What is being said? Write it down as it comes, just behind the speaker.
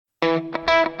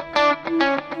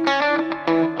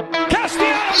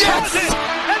Castellanos has it,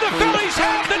 and the Phillies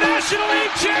have the National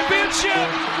League Championship.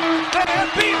 They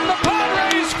have beaten the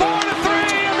Padres 4-3,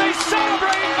 and they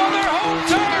celebrate on their home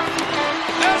turf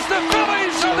as the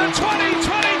Phillies are the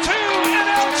 2022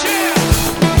 NL champs.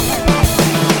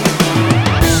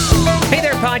 Hey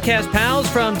there, podcast pals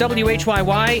from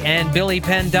WHYY and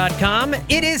BillyPenn.com.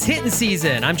 It is Hittin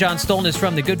season. I'm John Stolnis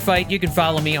from the Good Phight. You can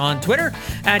follow me on Twitter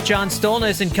at John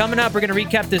Stolnis. And coming up, we're going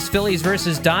to recap this Phillies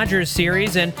versus Dodgers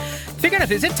series and figure out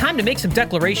if is it time to make some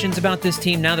declarations about this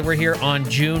team now that we're here on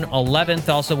June 11th.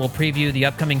 Also, we'll preview the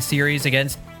upcoming series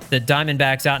against the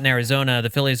Diamondbacks out in Arizona. The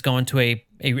Phillies going to a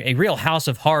real house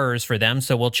of horrors for them.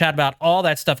 So we'll chat about all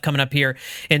that stuff coming up here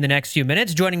in the next few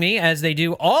minutes. Joining me, as they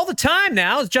do all the time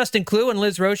now, is Justin Klugh and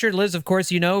Liz Roscher. Liz, of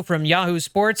course, you know from Yahoo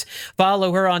Sports.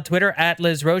 Follow her on Twitter at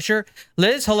Liz Roscher.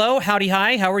 Liz, hello, howdy,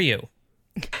 hi, how are you?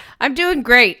 I'm doing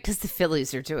great because the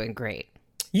Phillies are doing great.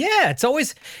 Yeah, it's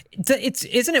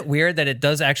isn't it weird that it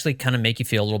does actually kind of make you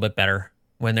feel a little bit better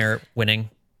when they're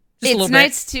winning? Just It's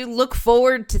nice to look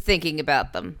forward to thinking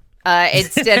about them.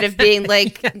 Instead of being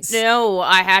like, yes. No,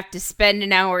 I have to spend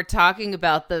an hour talking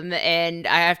about them and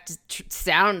I have to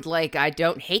sound like I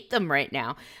don't hate them right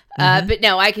now. But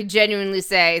no, I can genuinely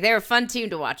say they're a fun team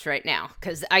to watch right now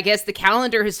because I guess the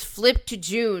calendar has flipped to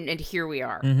June and here we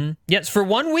are. Yes, for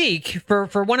 1 week, for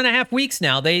 1.5 weeks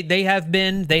now, they have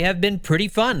been pretty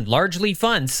fun, largely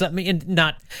fun.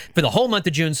 Not for the whole month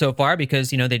of June so far because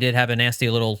they did have a nasty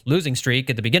little losing streak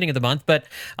at the beginning of the month. But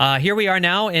here we are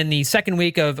now in the second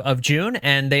week of June,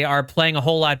 and they are playing a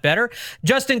whole lot better.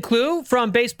 Justin Klugh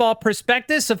from Baseball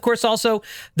Prospectus, of course, also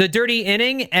the Dirty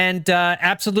Inning, and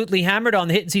absolutely hammered on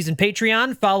the Hittin Season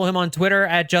Patreon. Follow him on Twitter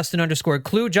at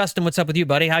Justin_Klugh. Justin, what's up with you,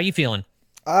 buddy? How you feeling?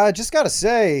 I just got to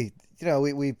say,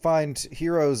 we find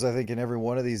heroes, I think, in every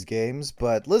one of these games,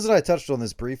 but Liz and I touched on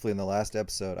this briefly in the last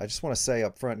episode. I just want to say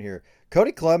up front here,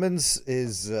 Cody Clemens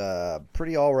is a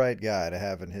pretty all right guy to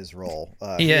have in his role.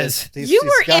 He is. You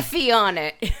were iffy on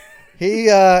it.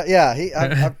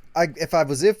 If I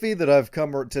was iffy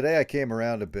that today, I came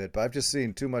around a bit, but I've just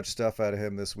seen too much stuff out of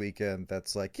him this weekend.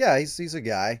 That's like, yeah, he's a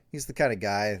guy. He's the kind of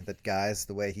guy that guys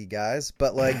the way he guys,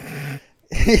 but like,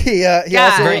 he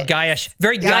also very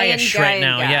guyish right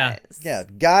now. Guys. Yeah.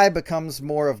 Guy becomes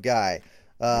more of guy.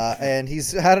 And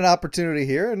he's had an opportunity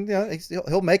here, and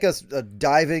he'll make a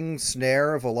diving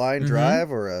snare of a line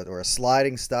drive or a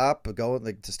sliding stop,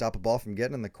 to stop a ball from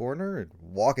getting in the corner, and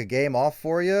walk a game off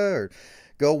for you, or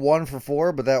go 1 for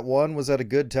 4, but that one was at a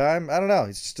good time. I don't know.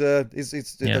 He's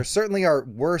just there certainly are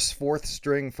worse fourth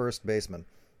string first basemen.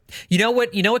 You know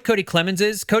what Cody Clemens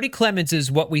is? Cody Clemens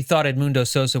is what we thought Edmundo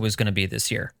Sosa was going to be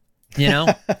this year.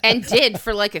 And did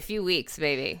for like a few weeks,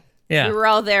 maybe. Yeah. We were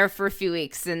all there for a few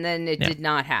weeks, and then it did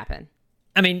not happen.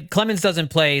 I mean, Clemens doesn't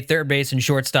play third base and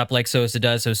shortstop like Sosa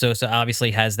does, so Sosa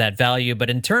obviously has that value. But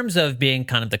in terms of being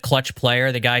kind of the clutch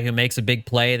player, the guy who makes a big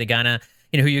play, the guy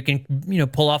who you can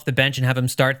pull off the bench and have him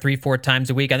start 3-4 times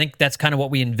a week, I think that's kind of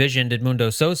what we envisioned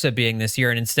Edmundo Sosa being this year.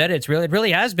 And instead, it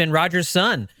really has been Rogers'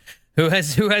 son, who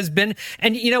has been.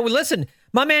 And listen.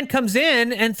 My man comes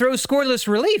in and throws scoreless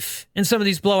relief in some of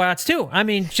these blowouts, too. I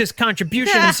mean, just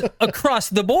contributions across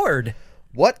the board.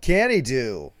 What can he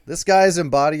do? This guy's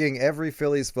embodying every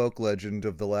Phillies folk legend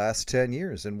of the last 10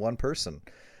 years in one person.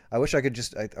 I wish there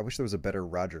was a better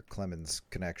Roger Clemens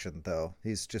connection, though.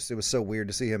 It was so weird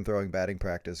to see him throwing batting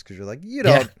practice because you're like,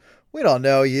 we don't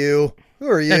know you. Who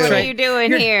are you? What are you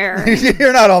doing here?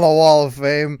 You're not on the Wall of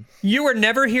Fame. You were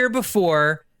never here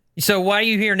before. So why are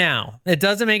you here now? It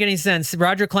doesn't make any sense.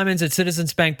 Roger Clemens at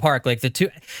Citizens Bank Park, like the two.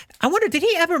 I wonder, did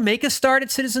he ever make a start at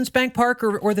Citizens Bank Park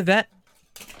or the Vet?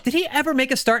 Did he ever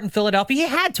make a start in Philadelphia? He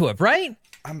had to have, right?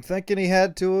 I'm thinking he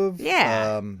had to have.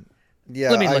 Yeah.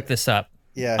 Let me look this up.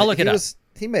 Yeah, I'll look it up.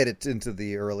 He made it into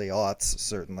the early aughts,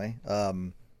 certainly. I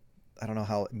don't know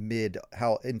how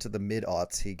into the mid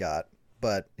aughts he got,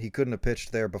 but he couldn't have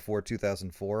pitched there before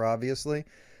 2004, obviously.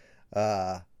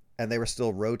 And they were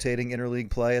still rotating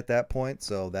interleague play at that point,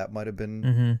 so that might have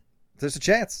been. There's a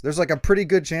chance. There's like a pretty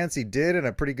good chance he did, and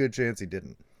a pretty good chance he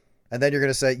didn't. And then you're going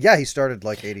to say, yeah, he started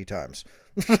like 80 times.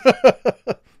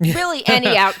 Really,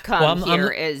 any outcome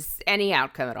is any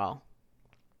outcome at all.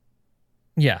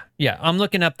 Yeah. I'm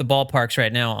looking up the ballparks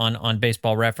right now on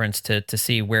Baseball Reference to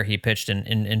see where he pitched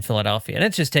in Philadelphia. And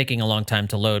it's just taking a long time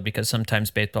to load because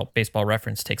sometimes Baseball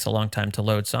Reference takes a long time to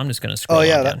load. So I'm just going to scroll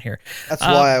down here. That's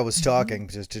why I was talking,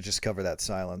 to just cover that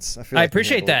silence. I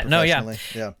appreciate that. No, yeah.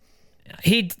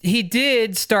 He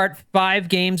did start 5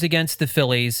 games against the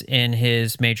Phillies in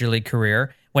his major league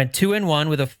career. went 2-1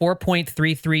 with a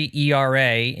 4.33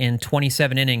 ERA in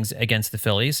 27 innings against the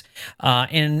Phillies.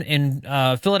 In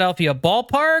Philadelphia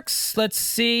ballparks, let's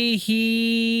see,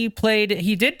 he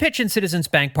did pitch in Citizens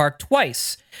Bank Park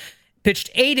twice.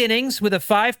 Pitched 8 innings with a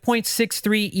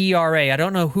 5.63 ERA. I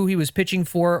don't know who he was pitching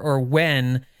for or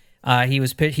when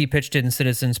he pitched in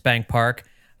Citizens Bank Park.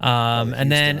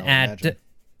 And then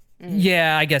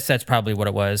yeah, I guess that's probably what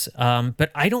it was.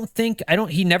 But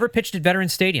he never pitched at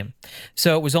Veterans Stadium.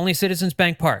 So it was only Citizens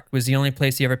Bank Park was the only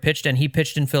place he ever pitched, and he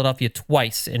pitched in Philadelphia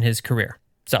twice in his career.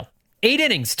 So 8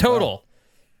 innings total.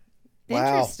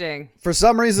 Wow. Interesting. For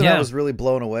some reason, I was really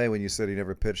blown away when you said he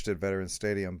never pitched at Veterans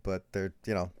Stadium, but there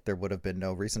would have been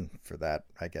no reason for that,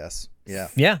 I guess. Yeah.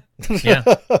 Yeah.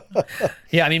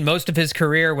 I mean, most of his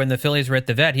career when the Phillies were at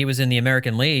the Vet, he was in the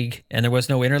American League, and there was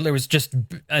no there was just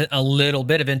a little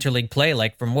bit of interleague play,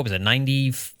 like from, what was it,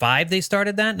 95 they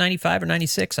started that? 95 or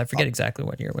 96? I forget exactly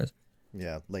what year it was.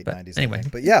 Yeah, late but 90s. Anyway,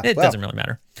 but yeah, it doesn't really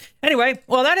matter. Anyway,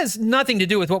 well, that has nothing to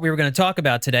do with what we were going to talk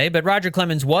about today, but Roger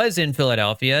Clemens was in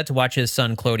Philadelphia to watch his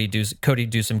son Cody do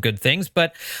some good things.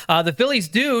 But the Phillies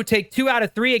do take 2 out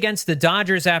of 3 against the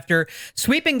Dodgers after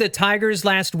sweeping the Tigers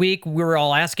last week. We were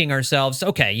all asking ourselves,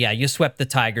 okay, yeah, you swept the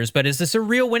Tigers, but is this a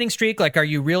real winning streak? Like, are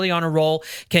you really on a roll?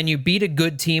 Can you beat a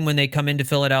good team when they come into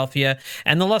Philadelphia?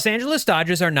 And the Los Angeles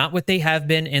Dodgers are not what they have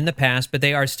been in the past, but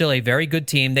they are still a very good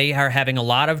team. They are having a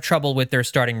lot of trouble with their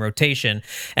starting rotation,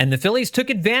 and the Phillies took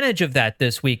advantage of that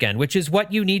this weekend, which is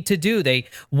what you need to do. They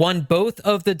won both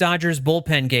of the Dodgers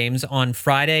bullpen games on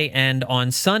Friday and on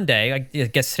Sunday. I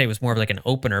guess today was more of like an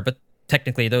opener, but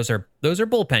technically those are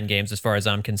bullpen games as far as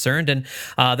I'm concerned. And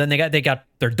then they got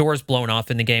their doors blown off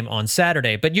in the game on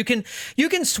Saturday. But you can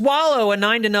swallow a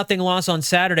 9-0 loss on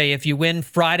Saturday if you win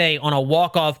Friday on a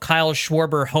walk-off Kyle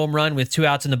Schwarber home run with 2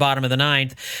 outs in the bottom of the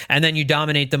 9th, and then you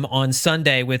dominate them on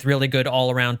Sunday with really good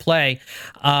all-around play.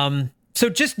 So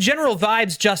just general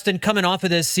vibes, Justin, coming off of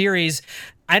this series.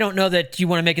 I don't know that you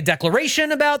want to make a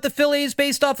declaration about the Phillies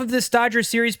based off of this Dodgers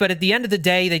series, but at the end of the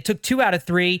day, they took 2 out of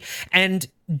 3 and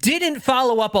didn't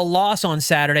follow up a loss on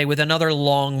Saturday with another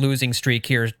long losing streak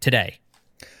here today.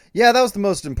 Yeah, that was the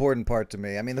most important part to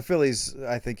me. I mean, the Phillies,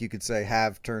 I think you could say,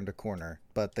 have turned a corner,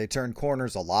 but they turn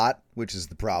corners a lot, which is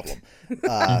the problem. What's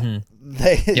on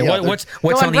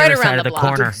the right other side of the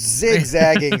block. corner?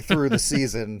 Zigzagging through the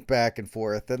season back and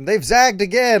forth, and they've zagged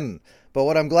again. But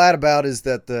what I'm glad about is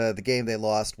that the game they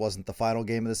lost wasn't the final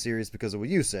game of the series because of what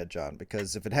you said, John.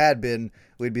 Because if it had been,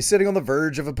 we'd be sitting on the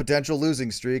verge of a potential losing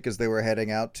streak as they were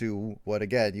heading out to what,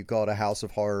 again, you call it a house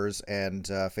of horrors and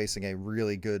facing a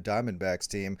really good Diamondbacks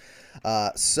team.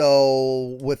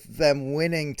 So with them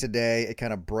winning today, it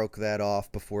kind of broke that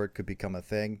off before it could become a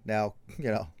thing. Now,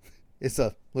 is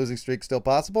a losing streak still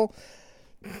possible?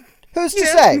 Who's to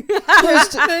say?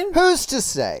 Who's to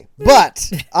say? But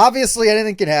obviously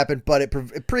anything can happen. But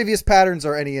if previous patterns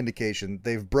are any indication,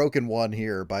 they've broken one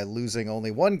here by losing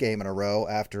only 1 game in a row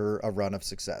after a run of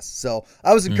success. So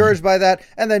I was encouraged by that.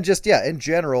 And then just, in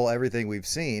general, everything we've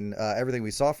seen, everything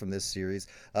we saw from this series,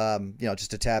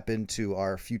 just to tap into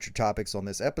our future topics on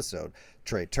this episode.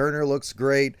 Trea Turner looks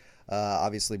great.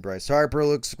 Obviously, Bryce Harper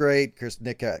looks great.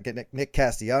 Nick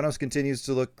Castellanos continues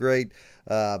to look great.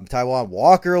 Taijuan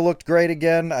Walker looked great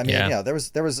again. I mean, there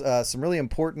was some really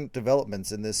important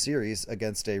developments in this series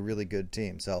against a really good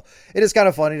team. So it is kind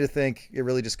of funny to think it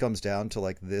really just comes down to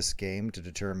like this game to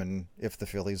determine if the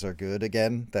Phillies are good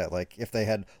again. That like if they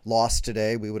had lost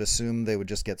today, we would assume they would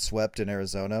just get swept in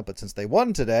Arizona. But since they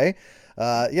won today,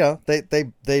 they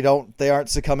aren't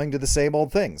succumbing to the same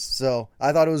old things. So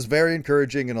I thought it was very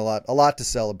encouraging and a lot to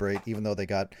celebrate, even though they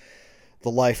got the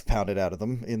life pounded out of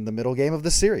them in the middle game of the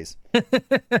series.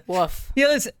 Woof.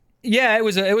 Yeah, it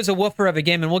was a woofer of a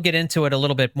game, and we'll get into it a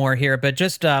little bit more here. But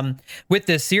just with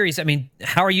this series, I mean,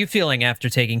 how are you feeling after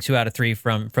taking 2 out of 3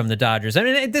 from the Dodgers? I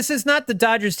mean, this is not the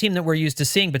Dodgers team that we're used to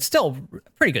seeing, but still a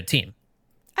pretty good team.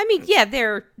 I mean, yeah,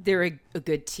 they're a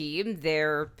good team.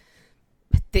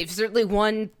 They've certainly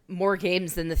won more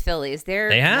games than the Phillies.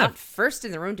 They have not first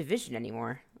in their own division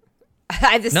anymore.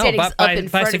 I have the standings up in front of me.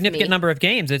 By a significant number of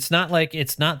games. It's not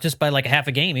just by like a half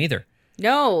a game either.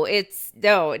 No, it's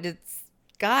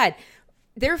God.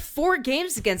 There are 4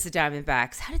 games against the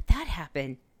Diamondbacks. How did that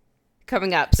happen?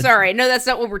 Coming up. Sorry, no, that's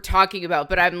not what we're talking about,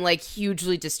 but I'm like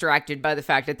hugely distracted by the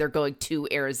fact that they're going to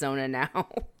Arizona now.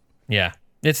 Yeah.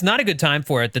 It's not a good time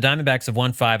for it. The Diamondbacks have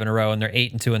won 5 in a row, and they're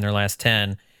 8-2 in their last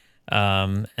 10.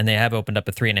 And they have opened up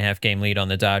a 3.5 game lead on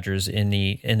the Dodgers in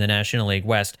the National League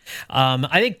West.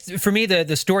 I think for me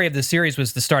the story of the series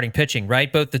was the starting pitching,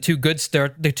 right? Both the two good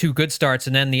starts,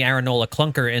 and then the Aaron Nola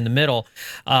clunker in the middle.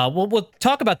 We'll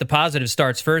talk about the positive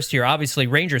starts first here. Obviously,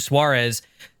 Ranger Suarez.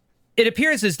 it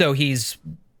appears as though he's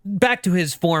back to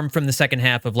his form from the second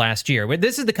half of last year.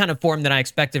 This is the kind of form that I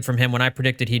expected from him when I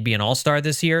predicted he'd be an all-star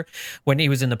this year, when he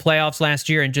was in the playoffs last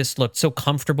year and just looked so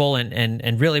comfortable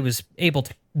and really was able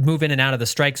to move in and out of the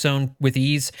strike zone with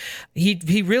ease.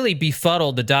 He really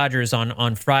befuddled the Dodgers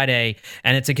on Friday,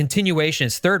 and it's a continuation,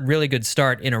 his third really good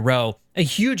start in a row. A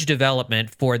huge development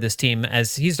for this team,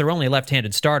 as he's their only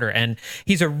left-handed starter, and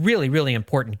he's a really, really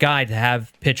important guy to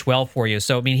have pitch well for you.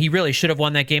 So, I mean, he really should have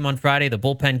won that game on Friday. The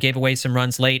bullpen gave away some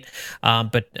runs late,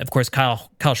 but, of course, Kyle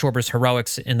Schwarber's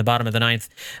heroics in the bottom of the ninth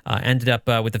ended up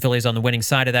with the Phillies on the winning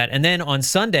side of that. And then on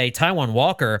Sunday, Taijuan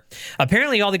Walker,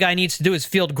 apparently all the guy needs to do is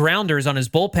field grounders on his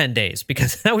bullpen days,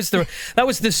 because that was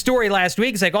the story last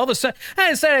week. It's like all of a sudden, I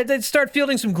decided I'd start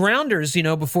fielding some grounders,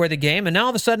 before the game, and now all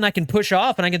of a sudden I can push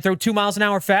off and I can throw 2 miles an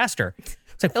hour faster.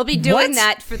 It's like, he'll be doing what?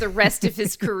 that for the rest of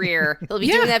his career. He'll be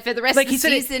doing that for the rest of the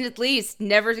season at least.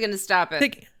 Never going to stop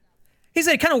it. He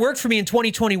said it kind of worked for me in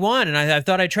 2021, and I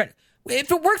thought I'd try. If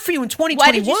it worked for you in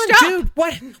 2021, dude,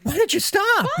 why did you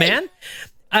stop, man?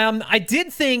 I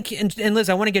did think, and Liz,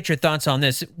 I want to get your thoughts on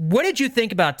this. What did you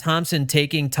think about Thompson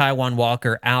taking Taijuan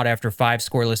Walker out after 5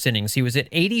 scoreless innings? He was at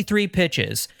 83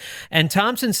 pitches, and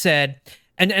Thompson said...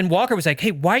 And Walker was like, hey,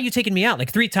 why are you taking me out?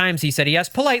 Like 3 times he said, he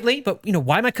asked politely, but,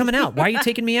 why am I coming out? Why are you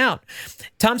taking me out?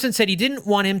 Thompson said he didn't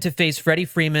want him to face Freddie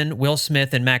Freeman, Will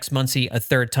Smith, and Max Muncy a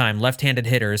third time, left-handed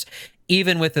hitters,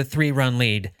 even with a 3-run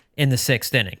lead in the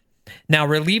 6th inning. Now,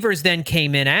 relievers then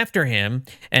came in after him,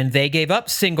 and they gave up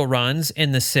single runs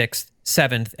in the 6th,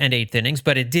 7th, and 8th innings,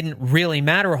 but it didn't really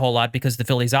matter a whole lot because the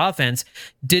Phillies offense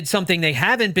did something they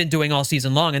haven't been doing all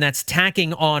season long, and that's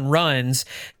tacking on runs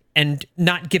and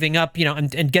not giving up,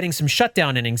 and getting some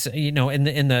shutdown innings, in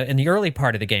the early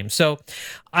part of the game. So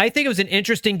I think it was an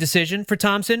interesting decision for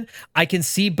Thompson. I can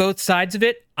see both sides of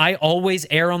it. I always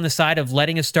err on the side of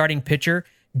letting a starting pitcher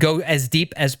go as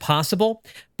deep as possible.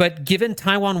 But given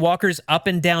Taijuan Walker's up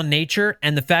and down nature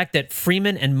and the fact that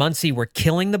Freeman and Muncy were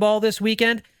killing the ball this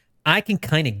weekend, I can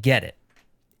kind of get it.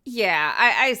 Yeah,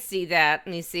 I see that.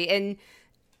 Let me see. And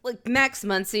like Max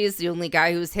Muncy is the only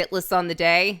guy who was hitless on the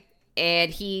day.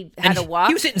 And he had a walk.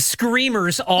 He was hitting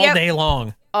screamers all day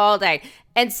long. All day.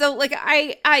 And so,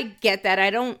 I get that. I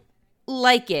don't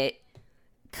like it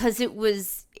because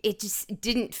it just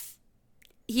didn't,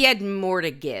 he had more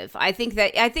to give. I think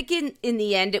in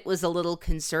the end it was a little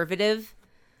conservative,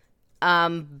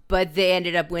 but they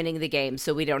ended up winning the game,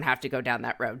 so we don't have to go down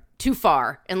that road too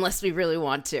far unless we really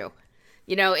want to.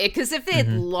 Because if they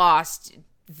had lost,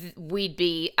 we'd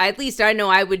be, at least I know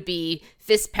I would be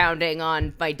fist pounding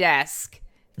on my desk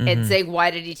and saying,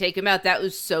 why did he take him out? That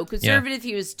was so conservative.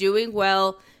 He was doing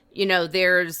well.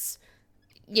 There's,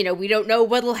 we don't know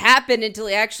what'll happen until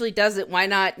he actually does it. Why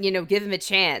not, give him a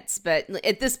chance? But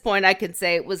at this point I can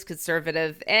say it was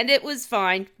conservative and it was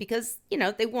fine because,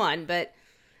 they won, but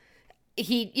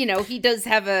he does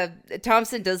have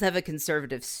Thompson does have a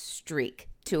conservative streak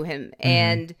to him.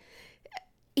 And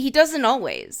he doesn't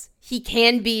always. He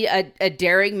can be a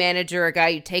daring manager, a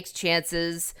guy who takes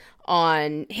chances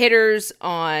on hitters,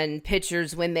 on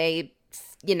pitchers when they,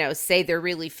 say they're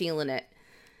really feeling it.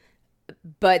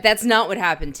 But that's not what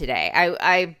happened today.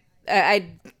 I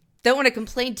don't want to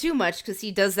complain too much because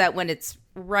he does that when it's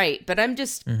right. But I'm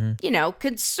just,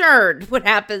 concerned what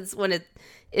happens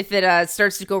if it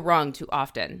starts to go wrong too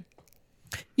often.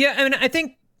 Yeah, I mean, I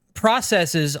think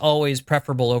process is always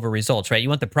preferable over results, right? You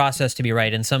want the process to be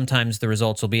right, and sometimes the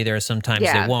results will be there,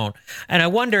 sometimes they won't. And I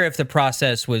wonder if the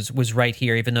process was right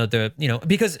here, even though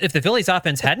because if the Phillies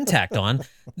offense hadn't tacked on,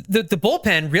 the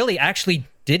bullpen really actually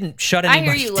didn't shut anybody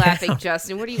down. I hear you laughing,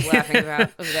 Justin. What are you laughing about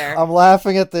over there? I'm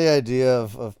laughing at the idea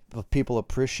of people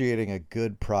appreciating a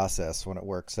good process when it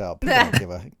works out. People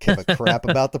don't give a crap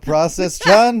about the process,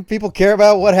 John. People care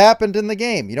about what happened in the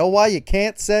game. You know why you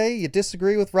can't say you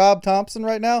disagree with Rob Thompson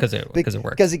right now? Because it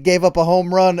worked. Because he gave up a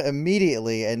home run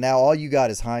immediately, and now all you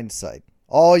got is hindsight.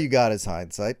 All you got is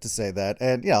hindsight to say that.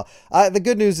 And, the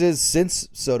good news is since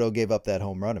Soto gave up that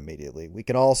home run immediately, we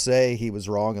can all say he was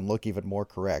wrong and look even more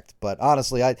correct. But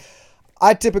honestly,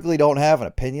 I typically don't have an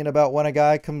opinion about when a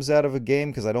guy comes out of a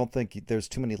game because I don't think there's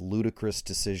too many ludicrous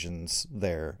decisions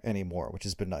there anymore, which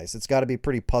has been nice. It's got to be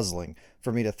pretty puzzling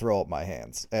for me to throw up my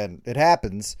hands. And it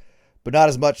happens, but not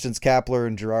as much since Kapler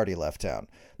and Girardi left town.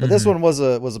 But this one was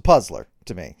a puzzler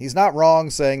to me. He's not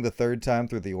wrong saying the third time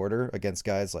through the order against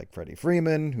guys like Freddie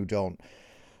Freeman, who don't,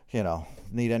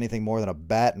 need anything more than a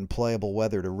bat and playable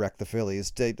weather to wreck the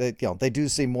Phillies. They do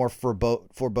seem more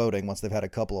foreboding once they've had a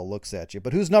couple of looks at you.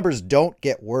 But whose numbers don't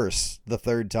get worse the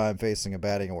third time facing a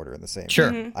batting order in the same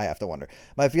game? I have to wonder.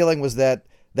 My feeling was that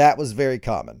That was very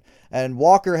common. And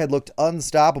Walker had looked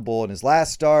unstoppable in his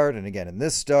last start and again in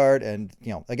this start. And,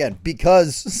 again,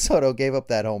 because Soto gave up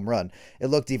that home run, it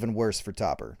looked even worse for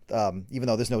Topper. Even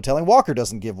though there's no telling Walker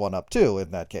doesn't give one up too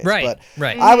in that case. Right, but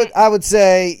right. I would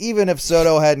say even if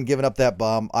Soto hadn't given up that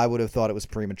bomb, I would have thought it was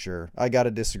premature. I got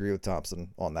to disagree with Thompson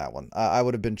on that one. I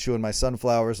would have been chewing my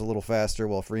sunflowers a little faster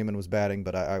while Freeman was batting,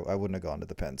 but I wouldn't have gone to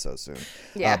the pen so soon.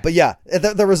 Yeah. But yeah,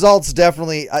 the results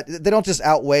definitely, they don't just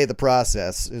outweigh the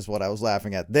process is what I was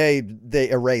laughing at. They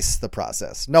erase the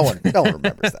process. No one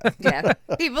remembers that. Yeah.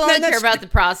 People only care about the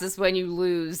process when you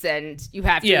lose, and you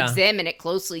have to examine it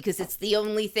closely because it's the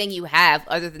only thing you have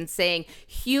other than saying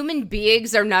human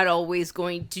beings are not always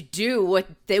going to do what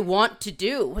they want to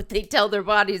do, what they tell their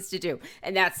bodies to do.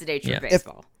 And that's the nature of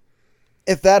baseball.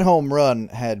 If that home run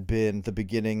had been the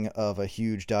beginning of a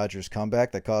huge Dodgers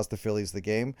comeback that cost the Phillies the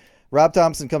game, Rob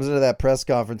Thompson comes into that press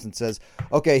conference and says,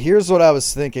 okay, here's what I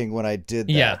was thinking when I did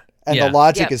that. Yeah. And the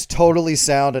logic is totally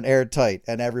sound and airtight,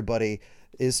 and everybody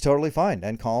is totally fine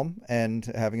and calm and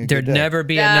having a good day. There'd never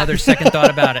be another second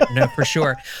thought about it. No, for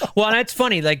sure. Well, and it's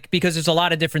funny, because there's a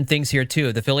lot of different things here,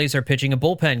 too. The Phillies are pitching a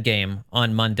bullpen game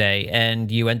on Monday, and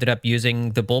you ended up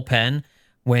using the bullpen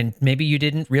when maybe you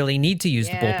didn't really need to use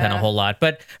the bullpen a whole lot.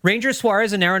 But Ranger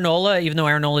Suarez and Aaron Nola, even though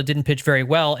Aaron Nola didn't pitch very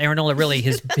well, Aaron Nola really,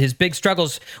 his big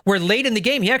struggles were late in the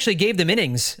game. He actually gave them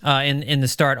innings in the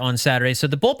start on Saturday. So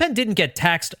the bullpen didn't get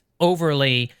taxed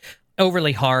overly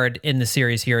hard in the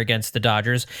series here against the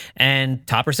Dodgers. And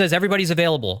Topper says everybody's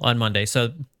available on Monday.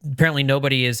 So apparently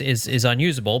nobody is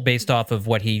unusable based off of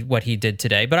what he did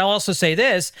today. But I'll also say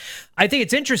this. I think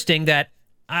it's interesting that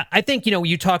I think,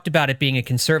 you talked about it being a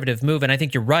conservative move, and I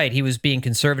think you're right. He was being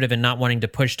conservative and not wanting to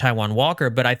push Taijuan Walker,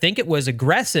 but I think it was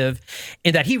aggressive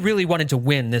in that he really wanted to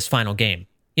win this final game.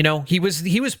 He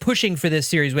was pushing for this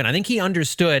series win. I think he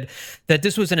understood that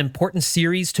this was an important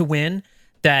series to win,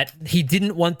 that he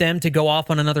didn't want them to go off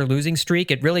on another losing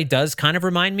streak. It really does kind of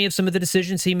remind me of some of the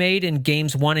decisions he made in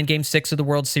Games 1 and Game 6 of the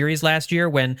World Series last year,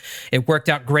 when it worked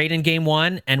out great in Game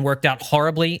 1 and worked out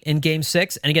horribly in Game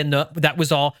 6. And again, that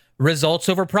was all results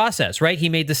over process, right? He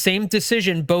made the same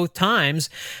decision both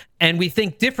times, and we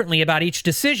think differently about each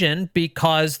decision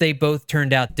because they both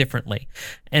turned out differently.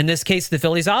 In this case, the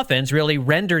Phillies offense really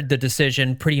rendered the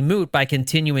decision pretty moot by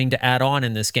continuing to add on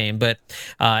in this game. But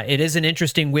it is an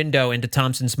interesting window into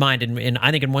Thompson's mind. And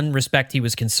I think in one respect, he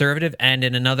was conservative, and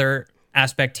in another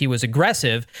aspect, he was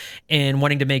aggressive in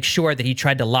wanting to make sure that he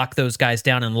tried to lock those guys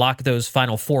down and lock those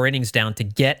final 4 innings down to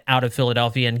get out of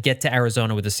Philadelphia and get to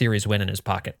Arizona with a series win in his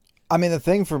pocket. I mean, the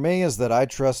thing for me is that I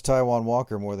trust Taijuan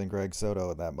Walker more than Greg Soto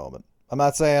in that moment. I'm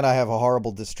not saying I have a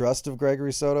horrible distrust of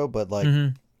Gregory Soto, but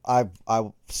I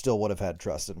still would have had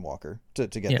trust in Walker to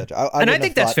get that job. I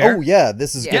think that's fair. Oh yeah,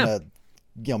 this is gonna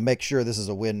make sure this is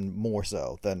a win more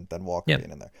so than Walker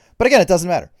being in there. But again, it doesn't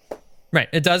matter. Right.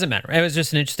 It doesn't matter. It was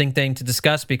just an interesting thing to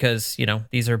discuss because,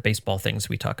 these are baseball things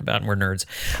we talk about and we're nerds.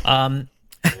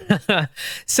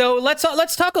 So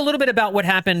let's talk a little bit about what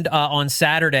happened on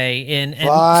Saturday.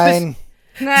 Fine.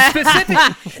 Specific.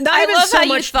 I love how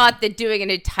you thought that doing an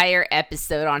entire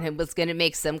episode on him was going to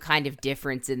make some kind of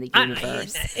difference in the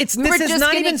universe. We were just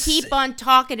going to keep on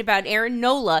talking about Aaron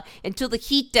Nola until the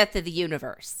heat death of the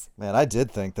universe. Man, I did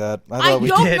think that. I don't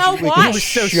know why. It was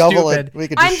so stupid. We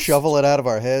could just shovel it out of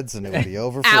our heads and it would be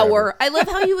over forever. I love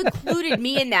how you included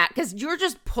me in that because you're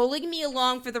just pulling me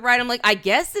along for the ride. I'm like, I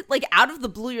guess it, out of the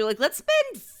blue, you're like, let's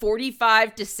spend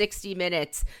 45 to 60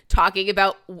 minutes talking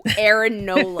about Aaron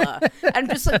Nola. I'm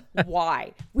just like,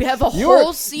 why? We have a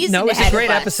whole season. No, it was a great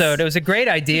episode. It was a great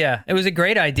idea. And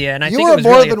I think you it was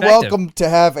were really more than effective. welcome to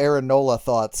have Aaron Nola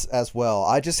thoughts as well.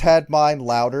 I just had mine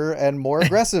louder and more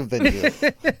aggressive than you.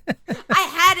 I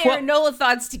had Aaron Nola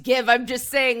thoughts to give. I'm just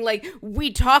saying,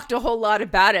 we talked a whole lot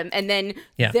about him, and then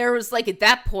there was at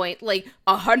that point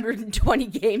 120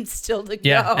 games still to go.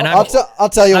 And I'll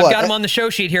tell you what. I've got him on the show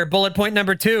sheet here. Bullet point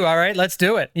number 2. All right, let's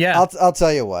do it. Yeah. I'll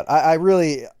tell you what. I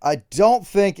don't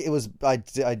think it was.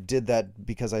 I did that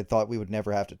because I thought we would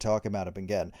never have to talk about him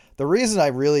again. The reason I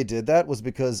really did that was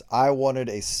because I wanted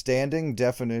a standing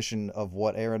definition of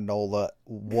what Aaron Nola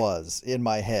was in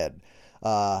my head.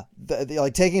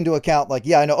 Taking into account,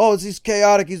 I know, he's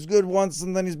chaotic, he's good once,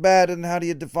 and then he's bad, and how do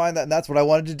you define that? And that's what I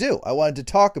wanted to do. I wanted to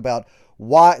talk about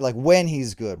why, when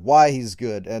he's good, why he's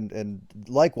good, and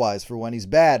likewise for when he's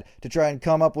bad, to try and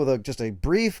come up with just a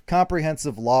brief,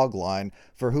 comprehensive log line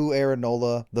for who Aaron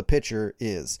Nola, the pitcher,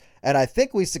 is. And I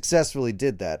think we successfully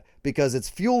did that because it's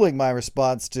fueling my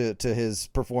response to his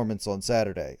performance on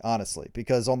Saturday, honestly.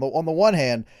 Because on the one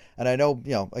hand, and I know,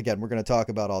 again, we're going to talk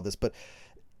about all this, but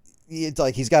it's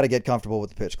like he's got to get comfortable with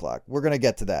the pitch clock. We're going to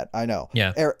get to that. I know.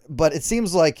 Yeah. But it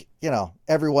seems like,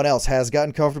 everyone else has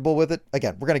gotten comfortable with it.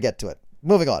 Again, we're going to get to it.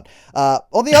 Moving on.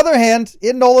 On the other hand,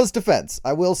 in Nola's defense,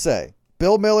 I will say,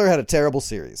 Bill Miller had a terrible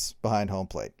series behind home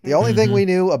plate. The only thing we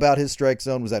knew about his strike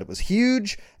zone was that it was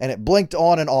huge and it blinked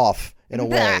on and off in a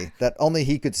way that only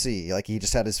he could see. Like he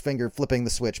just had his finger flipping the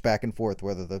switch back and forth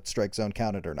whether the strike zone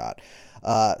counted or not.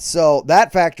 So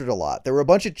that factored a lot. There were a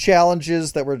bunch of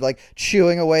challenges that were like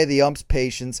chewing away the ump's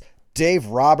patience. Dave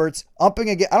Roberts umping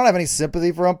a game. I don't have any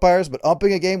sympathy for umpires, but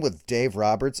umping a game with Dave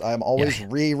Roberts, I'm always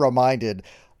reminded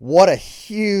what a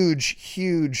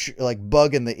huge like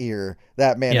bug in the ear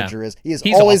that manager is. He's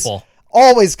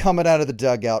always coming out of the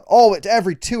dugout.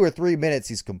 Every 2 or 3 minutes,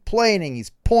 he's complaining, he's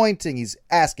pointing, he's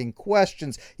asking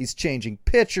questions, he's changing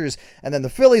pitchers. And then the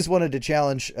Phillies wanted to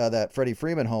challenge that Freddie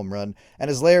Freeman home run.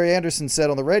 And as Larry Anderson said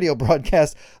on the radio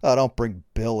broadcast, don't bring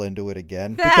Bill into it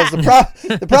again. Because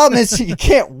the problem is you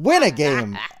can't win a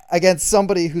game against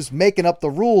somebody who's making up the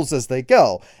rules as they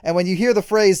go. And when you hear the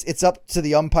phrase, it's up to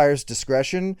the umpire's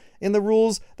discretion in the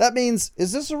rules, that means,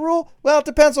 is this a rule? Well, it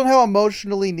depends on how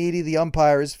emotionally needy the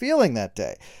umpire is feeling that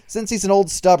day. Since he's an old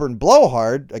stubborn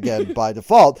blowhard, again, by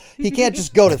default, he can't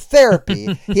just go to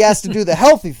therapy. He has to do the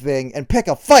healthy thing and pick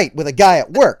a fight with a guy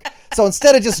at work. So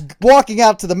instead of just walking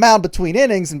out to the mound between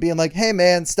innings and being like, hey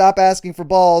man, stop asking for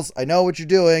balls, I know what you're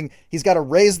doing, he's got to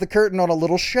raise the curtain on a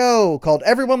little show called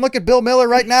Everyone Look at Bill Miller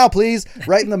right now, please,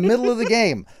 right in the middle of the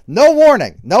game. No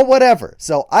warning, no whatever.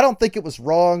 So I don't think it was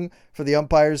wrong for the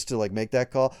umpires to like make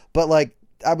that call, but like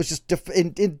I was just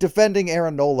in defending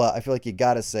Aaron Nola, I feel like you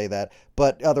got to say that.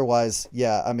 But otherwise,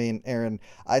 yeah, I mean, Aaron,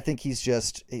 I think he's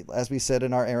just, as we said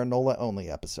in our Aaron Nola only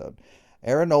episode,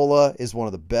 Aaron Nola is one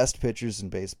of the best pitchers in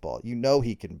baseball. You know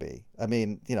he can be. I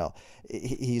mean,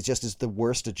 he's just is the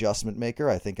worst adjustment maker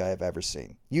I think I have ever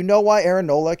seen. You know why Aaron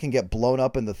Nola can get blown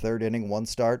up in the third inning one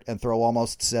start and throw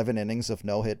almost 7 innings of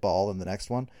no-hit ball in the next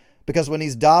one? Because when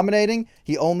he's dominating,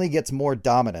 he only gets more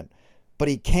dominant. But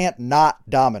he can't not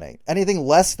dominate. Anything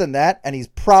less than that, and he's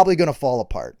probably going to fall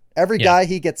apart. Every guy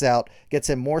he gets out gets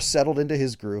him more settled into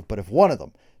his groove. But if one of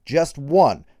them, just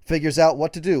one, figures out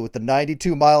what to do with the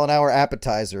 92-mile-an-hour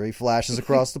appetizer he flashes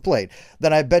across the plate,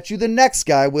 then I bet you the next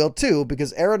guy will too,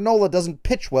 because Aaron Nola doesn't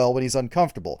pitch well when he's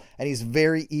uncomfortable, and he's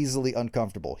very easily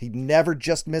uncomfortable. He never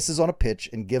just misses on a pitch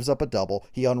and gives up a double.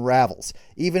 He unravels,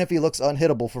 even if he looks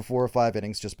unhittable for 4 or 5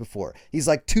 innings just before. He's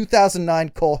like 2009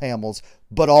 Cole Hamels,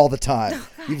 but all the time.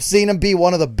 You've seen him be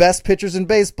one of the best pitchers in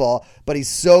baseball, but he's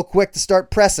so quick to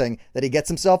start pressing that he gets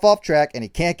himself off track and he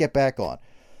can't get back on.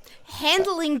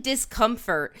 Handling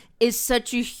discomfort is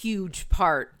such a huge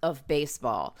part of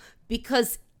baseball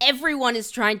because everyone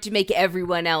is trying to make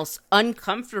everyone else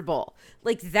uncomfortable.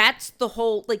 Like, that's the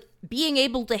whole, like, being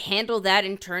able to handle that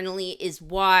internally is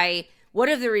one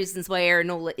of the reasons why Aaron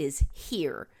Nola is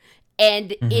here.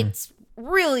 And it's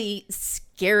really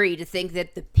scary to think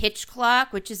that the pitch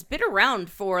clock, which has been around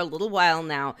for a little while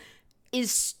now,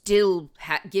 is still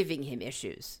giving him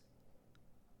issues.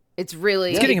 It's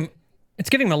really... It's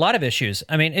giving him a lot of issues.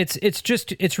 I mean,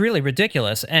 it's really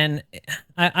ridiculous, and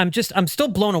I'm still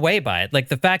blown away by it. Like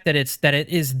the fact that it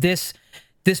is this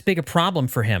big a problem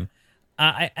for him.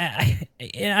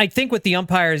 I think what the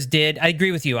umpires did, I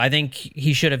agree with you. I think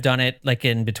he should have done it like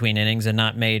in between innings and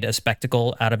not made a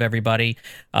spectacle out of everybody.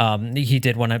 Bill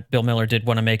Miller did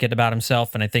want to make it about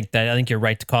himself, and I think you're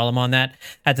right to call him on that.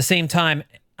 At the same time,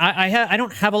 I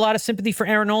don't have a lot of sympathy for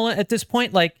Aaron Nola at this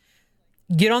point. Like,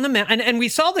 get on the mound, and we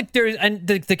saw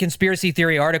the conspiracy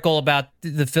theory article about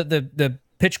the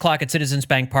pitch clock at Citizens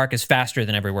Bank Park is faster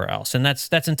than everywhere else, and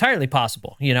that's entirely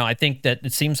possible. I think that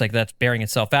it seems like that's bearing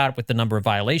itself out with the number of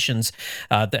violations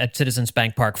at Citizens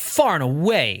Bank Park, far and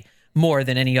away more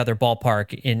than any other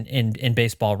ballpark in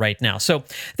baseball right now. So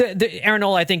the Aaron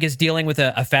Nola, I think, is dealing with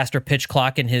a faster pitch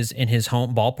clock in his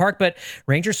home ballpark, but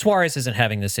Ranger Suarez isn't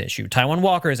having this issue. Taijuan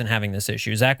Walker isn't having this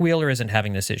issue. Zach Wheeler isn't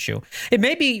having this issue. It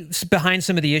may be behind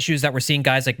some of the issues that we're seeing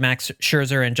guys like Max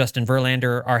Scherzer and Justin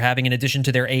Verlander are having, in addition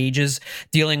to their ages,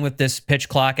 dealing with this pitch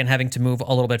clock and having to move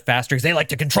a little bit faster because they like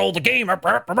to control the game.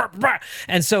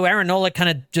 And so Aaron Nola kind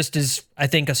of just is, I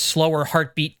think, a slower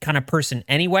heartbeat kind of person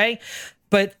anyway.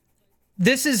 But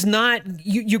this is not,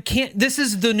 you can't, this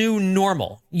is the new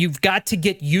normal. You've got to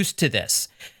get used to this.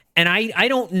 And I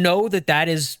don't know that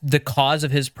is the cause of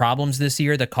his problems this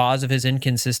year, the cause of his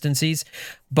inconsistencies.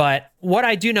 But what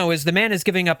I do know is the man is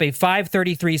giving up a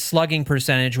 .533 slugging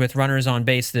percentage with runners on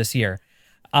base this year.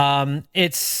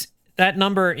 That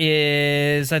number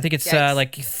is, I think it's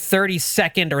like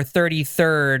 32nd or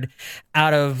 33rd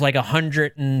out of like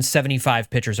 175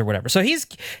 pitchers or whatever. So he's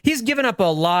given up a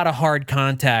lot of hard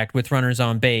contact with runners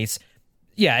on base.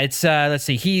 Yeah, it's let's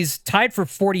see, he's tied for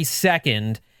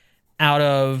 42nd out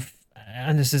of,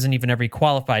 and this isn't even every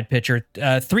qualified pitcher,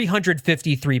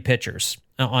 353 pitchers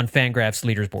on Fangraphs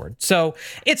leaderboard. So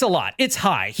it's a lot. It's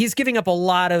high. He's giving up a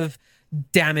lot of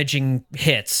damaging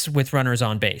hits with runners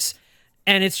on base.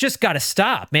 And it's just got to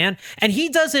stop, man. And he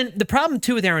doesn't, the problem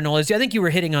too with Aaron Nola is, I think you were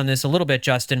hitting on this a little bit,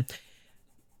 Justin.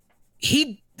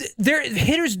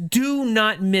 Hitters do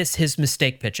not miss his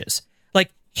mistake pitches.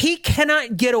 Like, he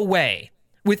cannot get away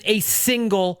with a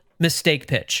single mistake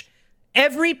pitch.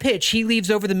 Every pitch he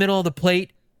leaves over the middle of the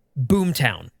plate,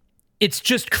 boomtown. It's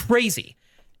just crazy.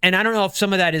 And I don't know if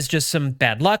some of that is just some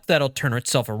bad luck that'll turn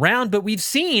itself around, but we've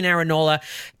seen Aaron Nola.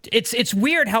 It's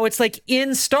weird how it's like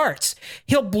in starts.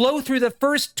 He'll blow through the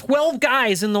first 12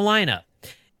 guys in the lineup.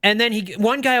 And then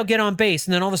one guy will get on base,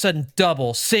 and then all of a sudden,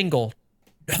 double, single,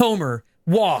 homer,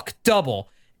 walk, double.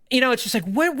 It's just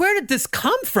like, where did this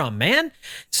come from, man?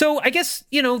 So I guess,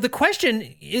 the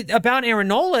question about Aaron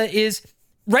Nola is,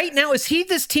 right now, is he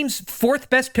this team's fourth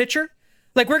best pitcher?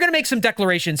 Like, we're going to make some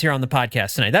declarations here on the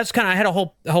podcast tonight. That's kind of, I had a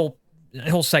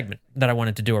whole segment that I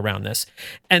wanted to do around this.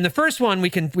 And the first one we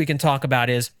can talk about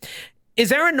is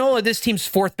Aaron Nola this team's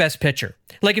fourth best pitcher?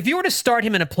 Like, if you were to start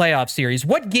him in a playoff series,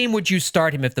 what game would you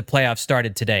start him if the playoffs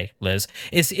started today, Liz?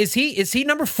 Is he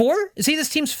number 4? Is he this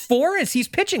team's 4? Is he's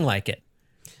pitching like it?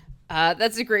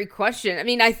 That's a great question. I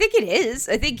mean, I think it is.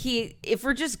 I think if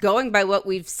we're just going by what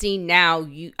we've seen now,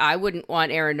 I wouldn't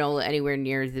want Aaron Nola anywhere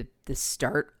near the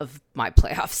start of my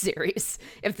playoff series.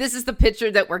 If this is the pitcher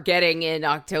that we're getting in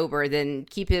October, then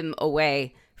keep him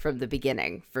away from the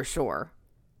beginning for sure.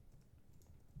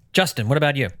 Justin, what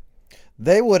about you?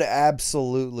 They would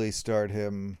absolutely start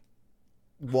him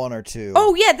 1 or 2.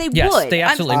 Oh, yeah, they yes, would. They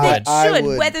absolutely would. They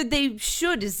should. Whether they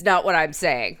should is not what I'm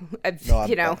saying.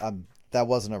 That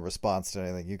wasn't a response to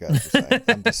anything you guys were saying.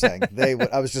 I'm just saying they would.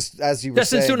 I was just, as you were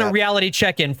saying, Justin's doing a reality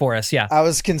check-in for us. Yeah, I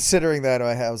was considering that.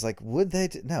 I was like, would they?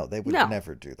 No, they would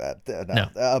never do that.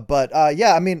 No. But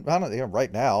yeah, I mean, I don't. Right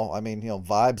now, I mean,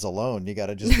 vibes alone, you got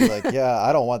to just be like, yeah,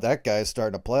 I don't want that guy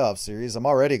starting a playoff series. I'm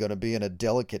already going to be in a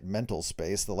delicate mental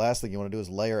space. The last thing you want to do is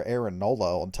layer Aaron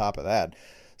Nola on top of that.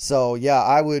 So yeah,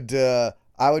 I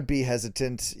would be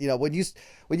hesitant.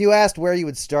 When you asked where you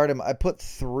would start him, I put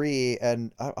 3,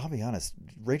 and I'll be honest,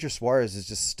 Ranger Suarez is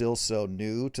just still so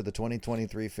new to the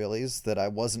 2023 Phillies that I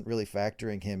wasn't really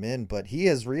factoring him in, but he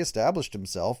has reestablished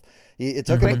himself. It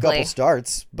took him a couple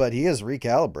starts, but he has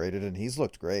recalibrated, and he's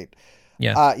looked great.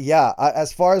 Yeah.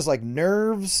 As far as like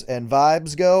nerves and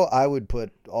vibes go, I would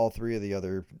put all 3 of the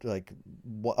other, like,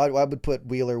 I would put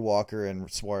Wheeler, Walker, and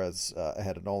Suarez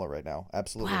ahead of Nola right now.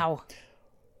 Absolutely. Wow.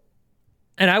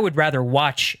 And I would rather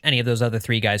watch any of those other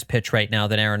 3 guys pitch right now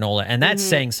than Aaron Nola. And that's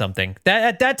saying something.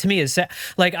 That to me is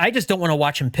like, I just don't want to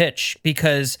watch him pitch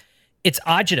because it's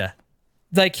agita.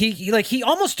 Like he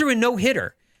almost threw a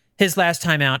no-hitter his last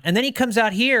time out. And then he comes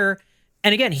out here,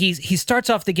 and again, he starts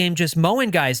off the game just mowing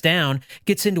guys down,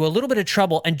 gets into a little bit of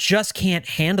trouble, and just can't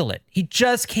handle it. He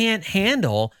just can't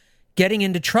handle getting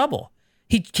into trouble.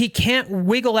 He can't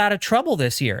wiggle out of trouble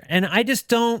this year. And I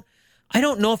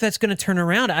don't know if that's going to turn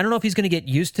around. I don't know if he's going to get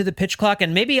used to the pitch clock,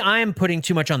 and maybe I am putting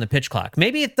too much on the pitch clock.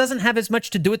 Maybe it doesn't have as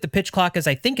much to do with the pitch clock as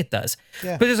I think it does.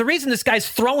 Yeah. But there's a reason this guy's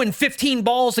throwing 15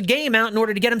 balls a game out in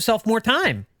order to get himself more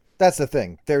time. That's the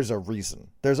thing. There's a reason.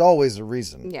 There's always a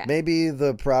reason. Yeah. Maybe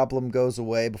the problem goes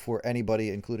away before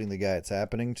anybody, including the guy it's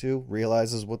happening to,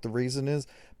 realizes what the reason is.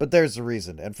 But there's a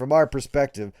reason. And from our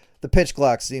perspective, the pitch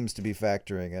clock seems to be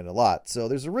factoring in a lot. So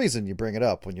there's a reason you bring it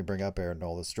up when you bring up Aaron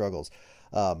Nola's struggles.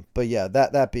 But yeah,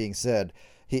 that being said,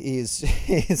 he's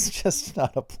just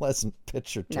not a pleasant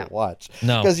pitcher to watch.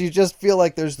 No, because you just feel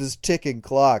like there's this ticking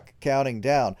clock counting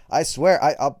down. I swear,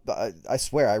 I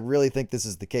swear, I really think this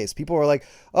is the case. People are like,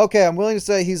 okay, I'm willing to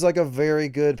say he's like a very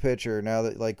good pitcher now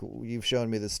that like you've shown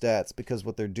me the stats, because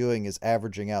what they're doing is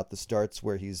averaging out the starts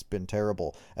where he's been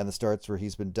terrible and the starts where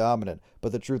he's been dominant.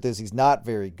 But the truth is, he's not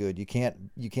very good. You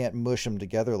can't mush him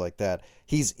together like that.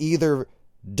 He's either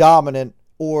dominant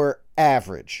or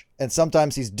average, and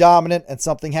sometimes he's dominant and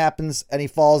something happens and he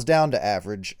falls down to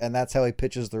average, and that's how he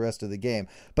pitches the rest of the game.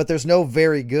 But there's no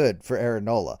very good for Aaron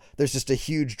Nola. There's just a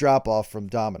huge drop off from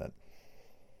dominant.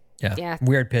 Yeah.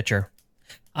 Weird pitcher.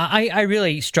 I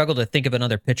really struggle to think of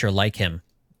another pitcher like him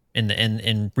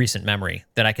in recent memory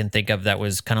that I can think of that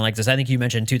was kind of like this. I think you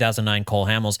mentioned 2009 Cole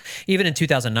Hamels. Even in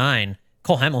 2009,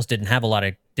 Cole Hamels didn't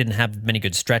have many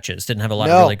good stretches, didn't have a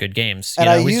lot of really good games. And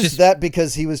I used that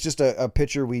because he was just a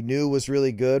pitcher we knew was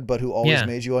really good, but who always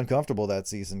made you uncomfortable that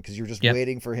season because you're just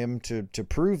waiting for him to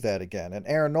prove that again. And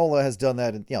Aaron Nola has done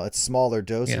that in, it's smaller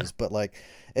doses, but like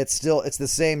it's the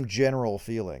same general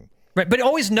feeling. Right, but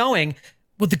always knowing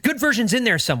Well, the good version's in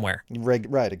there somewhere.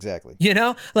 Right, exactly. You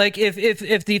know, like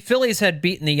if the Phillies had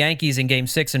beaten the Yankees in Game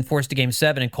 6 and forced to Game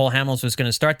 7 and Cole Hamels was going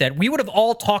to start that, we would have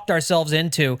all talked ourselves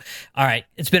into, all right,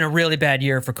 it's been a really bad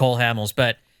year for Cole Hamels,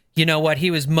 but you know what?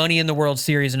 He was money in the World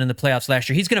Series and in the playoffs last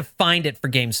year. He's going to find it for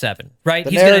Game 7, right?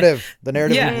 The narrative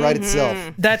will write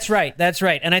itself. That's right.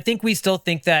 And I think we still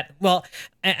think that, well,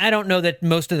 I don't know that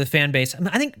most of the fan base,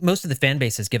 I think most of the fan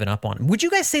base has given up on him. Would you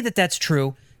guys say that that's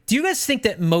true? Do you guys think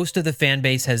that most of the fan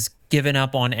base has given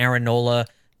up on Aaron Nola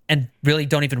and really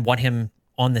don't even want him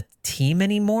on the team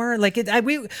anymore? Like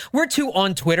we're too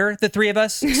on Twitter, the three of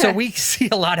us, so we see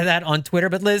a lot of that on Twitter.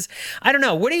 But Liz, I don't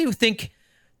know. What do you think?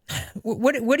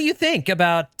 What do you think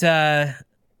about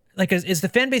is the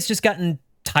fan base just gotten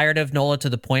tired of Nola to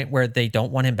the point where they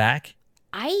don't want him back?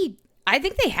 I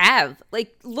think they have.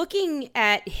 Like, looking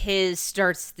at his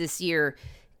starts this year,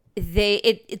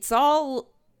 it's all,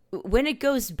 when it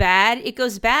goes bad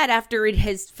after it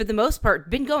has, for the most part,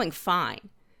 been going fine,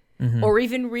 or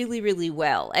even really, really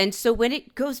well. And so when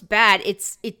it goes bad,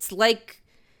 it's like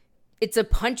it's a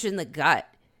punch in the gut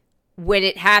when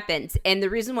it happens. And the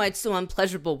reason why it's so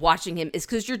unpleasurable watching him is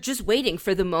because you're just waiting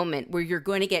for the moment where you're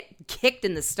going to get kicked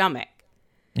in the stomach.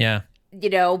 Yeah. You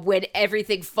know, when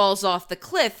everything falls off the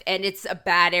cliff and it's a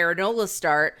bad Aaron Nola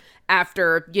start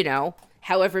after, you know,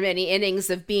 however many innings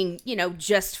of being, you know,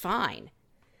 just fine.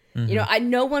 You know,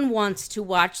 no one wants to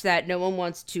watch that. No one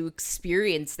wants to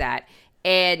experience that.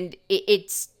 And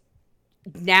it's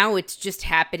just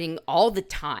happening all the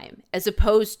time, as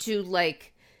opposed to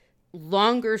like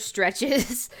longer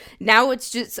stretches. Now it's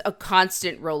just a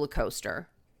constant roller coaster.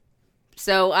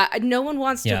 So no one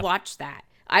wants to watch that.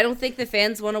 I don't think the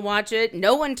fans want to watch it.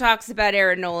 No one talks about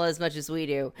Aaron Nola as much as we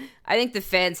do. I think the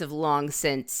fans have long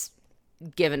since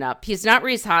given up. He's not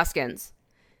Rhys Hoskins.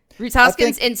 Rhys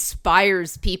Hoskins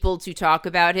inspires people to talk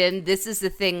about him. This is the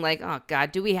thing, like, oh,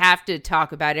 God, do we have to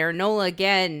talk about Aaron Nola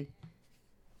again?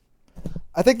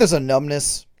 I think there's a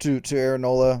numbness to Aaron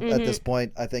Nola at this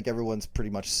point. I think everyone's pretty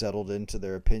much settled into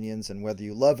their opinions, and whether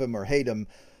you love him or hate him,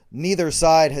 neither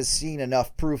side has seen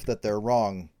enough proof that they're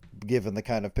wrong, given the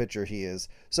kind of pitcher he is.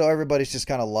 So everybody's just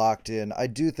kind of locked in. I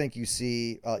do think you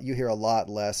hear a lot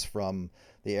less from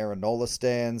the Aaron Nola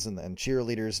stands and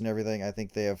cheerleaders and everything. I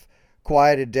think they have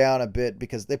quieted down a bit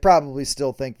because they probably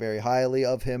still think very highly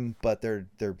of him, but they're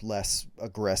less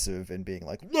aggressive in being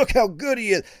like, look how good he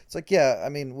is. It's like, yeah, I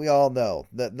mean, we all know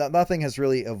that nothing has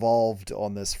really evolved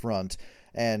on this front,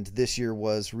 and this year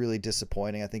was really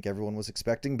disappointing. I think everyone was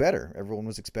expecting better. Everyone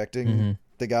was expecting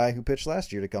the guy who pitched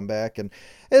last year to come back, and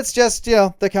it's just, you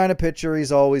know, the kind of pitcher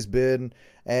he's always been.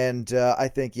 And I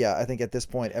think at this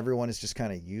point, everyone is just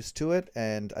kind of used to it.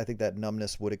 And I think that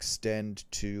numbness would extend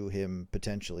to him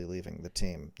potentially leaving the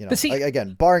team. You know,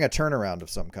 again, barring a turnaround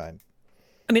of some kind.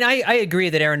 I mean, I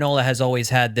agree that Aaron Nola has always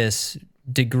had this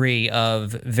degree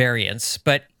of variance,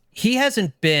 but he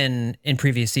hasn't been in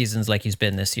previous seasons like he's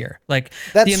been this year. Like,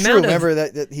 that's true. Remember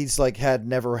that he's like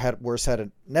never had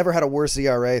a worse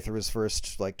ERA through his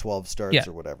first like 12 starts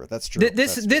or whatever. That's true.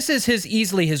 This is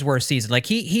easily his worst season. Like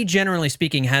he generally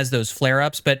speaking has those flare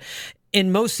ups, but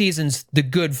in most seasons the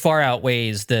good far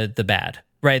outweighs the bad.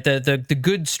 Right, the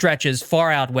good stretches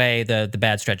far outweigh the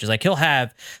bad stretches. Like he'll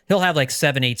have like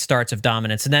 7-8 starts of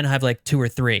dominance, and then have like 2 or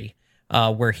 3.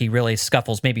 Where he really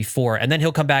scuffles, maybe 4, and then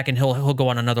he'll come back and he'll go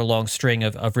on another long string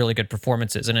of really good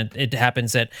performances. And it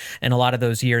happens that in a lot of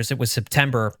those years, it was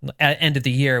September, at end of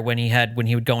the year, when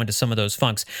he would go into some of those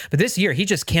funks. But this year, he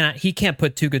can't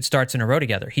put 2 good starts in a row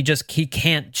together. He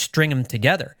can't string them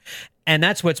together. And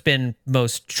that's what's been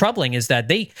most troubling, is that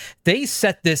they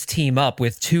set this team up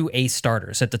with 2 ace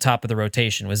starters at the top of the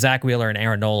rotation with Zach Wheeler and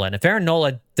Aaron Nola. And if Aaron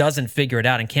Nola doesn't figure it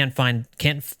out and can't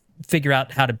figure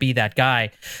out how to be that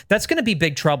guy, that's going to be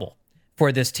big trouble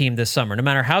for this team this summer. No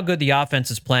matter how good the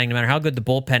offense is playing, no matter how good the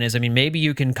bullpen is, I mean, maybe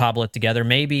you can cobble it together.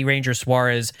 Maybe Ranger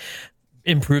Suarez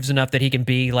improves enough that he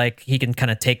can kind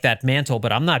of take that mantle,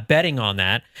 but I'm not betting on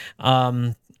that.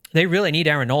 They really need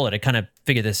Aaron Nola to kind of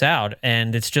figure this out,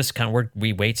 and it's just kind of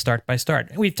we wait start by start.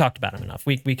 We've talked about him enough.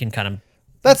 We can kind of.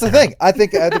 That's the thing. I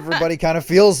think everybody kind of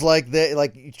feels like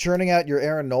churning out your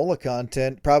Aaron Nola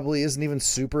content probably isn't even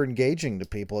super engaging to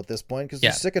people at this point because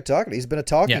they're sick of talking. He's been a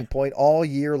talking point all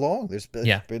year long. There's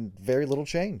been very little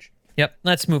change. Yep.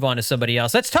 Let's move on to somebody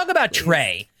else. Let's talk about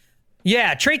Trea.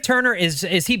 Yeah, Trea Turner is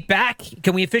he back?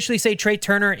 Can we officially say Trea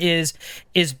Turner is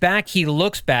back? He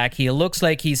looks back. He looks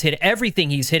like he's hit everything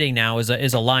he's hitting now is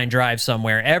a line drive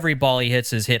somewhere. Every ball he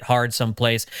hits is hit hard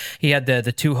someplace. He had the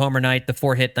 2-homer night, the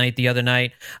 4-hit night the other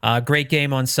night. Great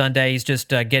game on Sunday. He's just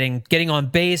getting on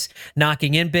base,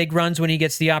 knocking in big runs when he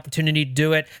gets the opportunity to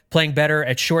do it, playing better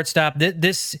at shortstop.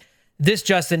 This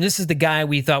Justin, this is the guy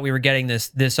we thought we were getting this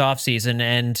offseason,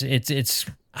 and it's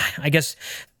I guess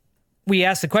we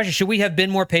asked the question, should we have been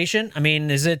more patient? I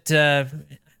mean, is it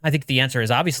I think the answer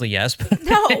is obviously yes, but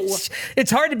no.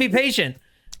 It's hard to be patient.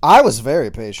 I was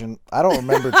very patient. I don't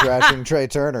remember trashing Trea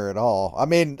Turner at all. I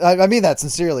mean that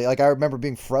sincerely. Like, I remember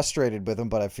being frustrated with him,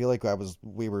 but I feel like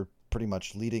we were pretty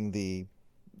much leading the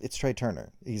it's Trea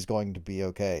Turner. He's going to be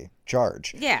okay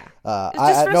charge. Yeah. It's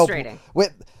just frustrating.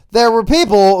 There were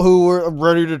people who were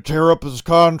ready to tear up his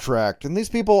contract, and these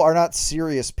people are not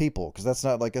serious people, because that's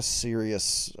not like a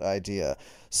serious idea.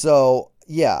 So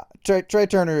yeah, Trea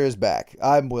Turner is back.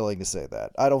 I'm willing to say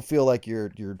that. I don't feel like you're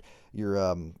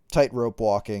tightrope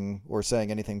walking or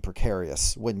saying anything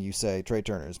precarious when you say Trea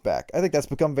Turner is back. I think that's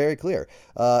become very clear.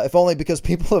 If only because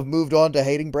people have moved on to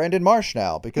hating Brandon Marsh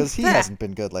now, because he hasn't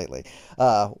been good lately.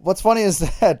 What's funny is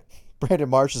that Brandon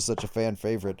Marsh is such a fan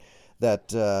favorite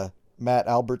that Matt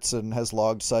Albertson has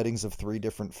logged sightings of 3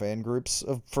 different fan groups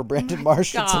for Brandon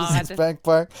Marsh at Citizens Bank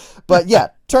Park. But yeah,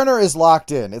 Turner is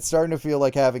locked in. It's starting to feel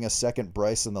like having a second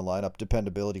Bryce in the lineup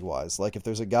dependability-wise. Like, if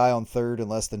there's a guy on third and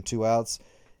less than 2 outs,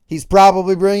 he's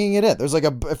probably bringing it in.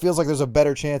 It feels like there's a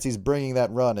better chance he's bringing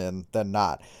that run in than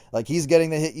not. Like, he's getting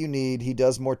the hit you need. He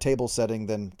does more table setting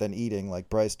than eating, like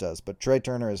Bryce does. But Trea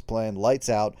Turner is playing lights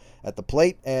out at the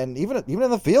plate, and even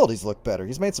in the field, he's looked better.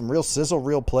 He's made some real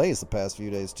real plays the past few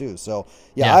days too. So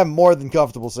yeah, I'm more than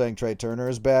comfortable saying Trea Turner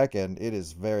is back, and it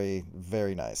is very,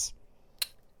 very nice.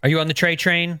 Are you on the Trea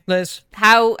train, Liz?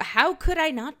 How could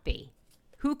I not be?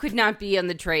 Who could not be on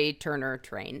the Trea Turner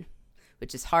train?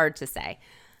 Which is hard to say.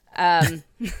 Yeah,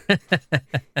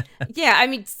 I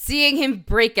mean, seeing him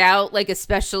break out, like,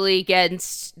 especially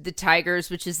against the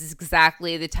Tigers, which is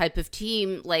exactly the type of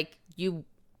team, like, you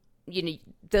know,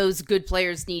 those good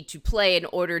players need to play in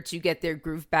order to get their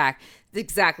groove back. That's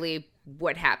exactly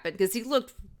what happened, because he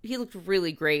looked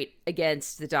really great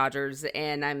against the Dodgers,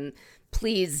 and I'm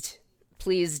pleased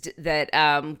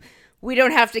that we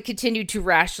don't have to continue to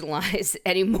rationalize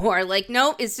anymore. Like,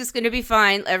 no, it's just going to be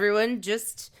fine. Everyone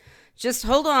just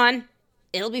hold on.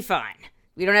 It'll be fine.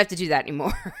 We don't have to do that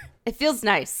anymore. It feels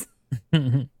nice.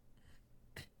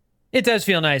 It does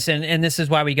feel nice, and this is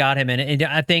why we got him. And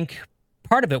I think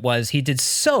part of it was he did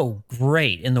so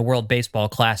great in the World Baseball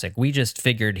Classic. We just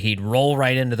figured he'd roll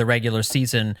right into the regular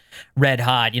season red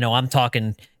hot. You know, I'm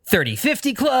talking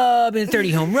 30-50 club and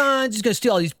 30 home runs. He's going to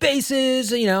steal all these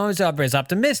bases. You know, he's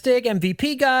optimistic,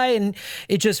 MVP guy, and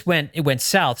it went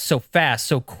south so fast,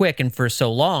 so quick, and for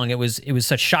so long. It was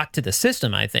such shock to the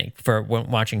system, I think, for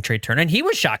watching Trea Turner. And he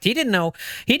was shocked. He didn't know.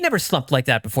 He'd never slumped like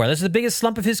that before. This is the biggest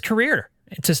slump of his career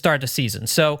to start the season.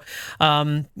 So,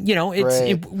 you know,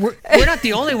 we're not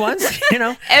the only ones, you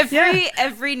know.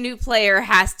 Every new player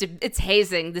it's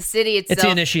hazing. The city itself. It's the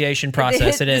initiation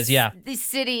process. The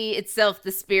city itself,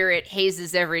 the spirit,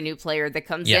 hazes every new player that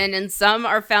comes in, and some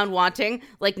are found wanting,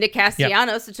 like Nick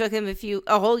Castellanos. It took him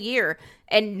a whole year.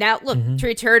 And now, look,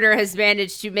 Trea Turner has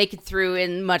managed to make it through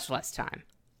in much less time.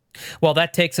 Well,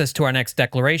 that takes us to our next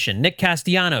declaration. Nick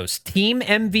Castellanos, team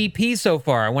MVP so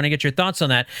far. I want to get your thoughts on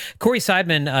that. Corey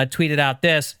Seidman tweeted out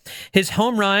this. His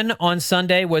home run on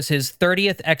Sunday was his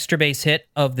 30th extra base hit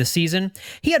of the season.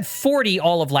 He had 40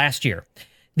 all of last year.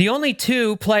 The only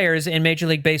 2 players in Major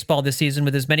League Baseball this season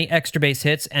with as many extra base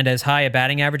hits and as high a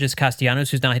batting average as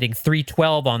Castellanos, who's now hitting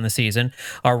 .312 on the season,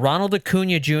 are Ronald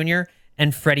Acuna Jr.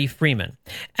 and Freddie Freeman.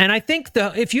 And I think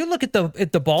if you look at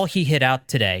the ball he hit out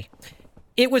today,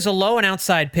 it was a low and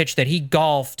outside pitch that he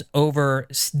golfed over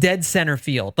dead center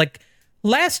field. Like,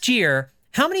 last year,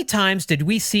 how many times did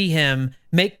we see him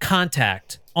make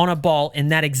contact on a ball in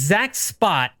that exact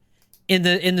spot in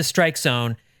the strike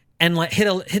zone and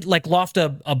loft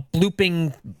a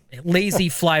blooping lazy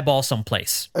fly ball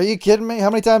someplace? Are you kidding me? How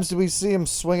many times did we see him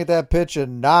swing at that pitch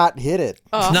and not hit it?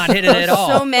 Not hit it at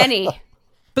all. So many.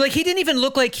 But, like, he didn't even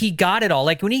look like he got it all.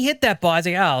 Like, when he hit that ball, I was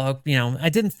like, oh, you know, I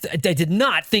did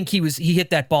not think he hit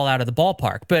that ball out of the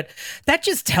ballpark. But that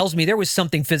just tells me there was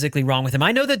something physically wrong with him.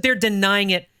 I know that they're denying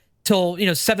it till,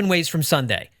 7 ways from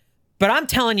Sunday. But I'm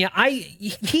telling you,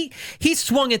 he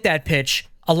swung at that pitch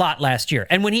a lot last year.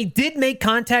 And when he did make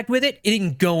contact with it, it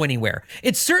didn't go anywhere.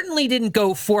 It certainly didn't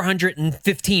go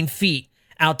 415 feet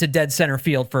out to dead center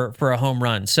field for a home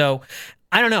run. So,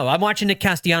 I don't know. I'm watching Nick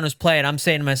Castellanos play, and I'm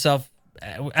saying to myself,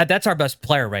 that's our best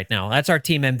player right now. That's our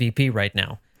team MVP right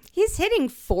now. He's hitting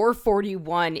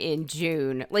 .441 in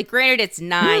June. Like, granted, it's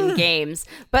 9 games,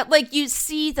 but, like, you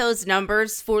see those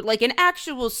numbers for, like, an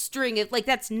actual string of, like,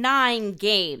 that's 9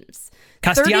 games.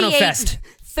 Castellano Fest.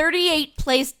 38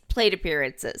 plate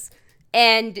appearances.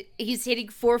 And he's hitting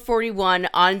 441,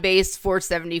 on base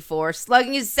 474,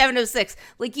 slugging is 706.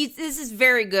 Like, this is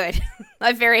very good.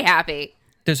 I'm very happy.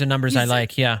 Those are numbers I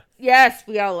like, yeah. Yes,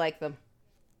 we all like them.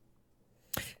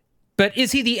 But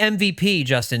is he the MVP,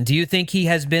 Justin? Do you think he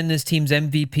has been this team's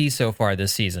MVP so far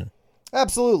this season?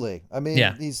 Absolutely. I mean,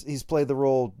 yeah. he's played the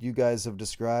role you guys have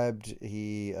described.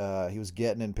 He was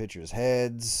getting in pitchers'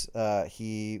 heads.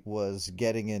 He was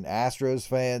getting in Astros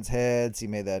fans' heads. He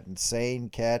made that insane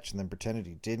catch and then pretended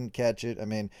he didn't catch it. I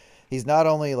mean, he's not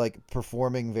only like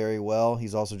performing very well,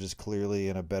 he's also just clearly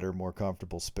in a better, more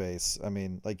comfortable space. I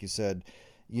mean, like you said,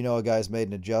 a guy's made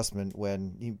an adjustment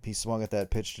when he swung at that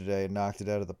pitch today and knocked it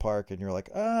out of the park, and you're like,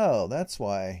 oh, that's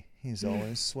why he's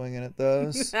always swinging at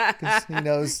those, because he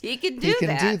knows he can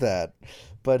do that.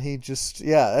 But he just,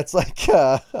 it's like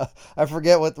I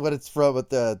forget what it's from,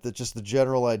 but just the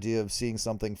general idea of seeing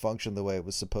something function the way it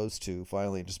was supposed to,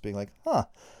 finally just being like,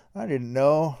 I didn't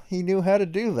know he knew how to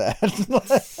do that.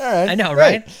 All right, I know,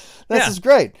 great. right? This is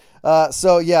great. I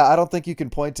don't think you can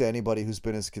point to anybody who's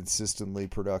been as consistently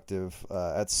productive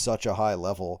at such a high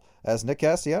level as Nick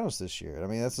Castellanos this year. I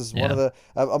mean, this is one of the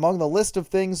among the list of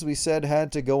things we said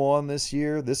had to go on this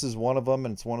year. This is one of them,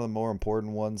 and it's one of the more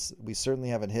important ones. We certainly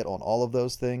haven't hit on all of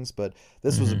those things, but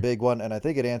this was a big one, and I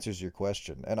think it answers your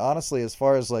question. And honestly, as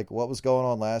far as like what was going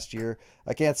on last year,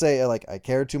 I can't say like I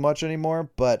care too much anymore,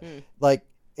 but like,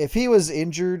 if he was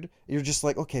injured, you're just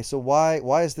like, okay, so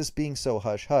why is this being so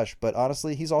hush-hush? But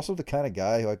honestly, he's also the kind of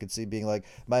guy who I could see being like,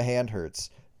 my hand hurts.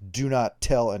 Do not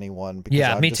tell anyone, because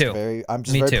I'm just very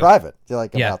private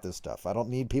about this stuff. I don't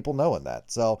need people knowing that.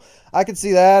 So I could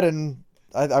see that, and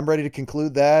I'm ready to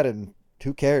conclude that, and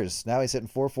who cares? Now he's hitting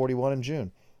 441 in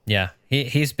June. Yeah,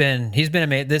 he's been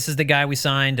amazing. This is the guy we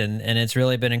signed, and it's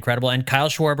really been incredible. And Kyle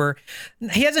Schwarber,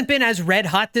 he hasn't been as red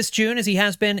hot this June as he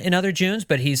has been in other Junes,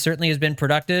 but he certainly has been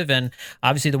productive. And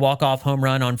obviously, the walk-off home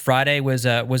run on Friday was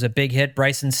a big hit.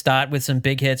 Bryson Stott with some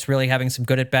big hits, really having some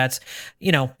good at bats.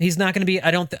 He's not going to be.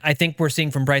 I think we're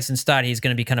seeing from Bryson Stott, he's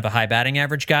going to be kind of a high batting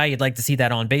average guy. You'd like to see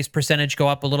that on base percentage go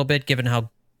up a little bit, given how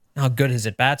good his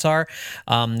at-bats are.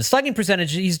 The slugging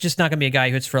percentage, he's just not going to be a guy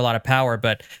who hits for a lot of power,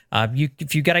 but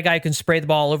if you got a guy who can spray the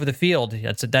ball all over the field,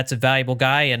 that's a valuable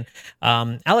guy. And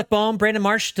Alec Boehm, Brandon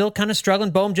Marsh still kind of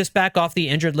struggling. Boehm just back off the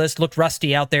injured list, looked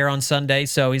rusty out there on Sunday,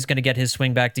 so he's going to get his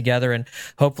swing back together, and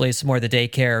hopefully some more of the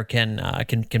daycare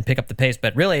can pick up the pace.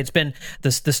 But really, it's been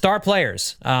the star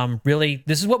players. Really,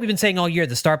 this is what we've been saying all year.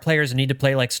 The star players need to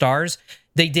play like stars.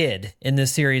 They did in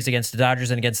this series against the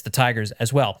Dodgers and against the Tigers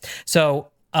as well. So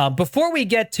before we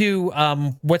get to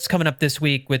what's coming up this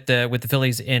week with the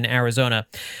Phillies in Arizona,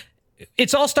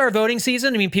 it's All-Star voting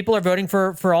season. I mean, people are voting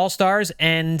for All-Stars,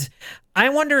 and I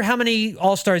wonder how many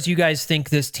All-Stars you guys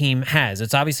think this team has.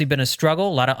 It's obviously been a struggle,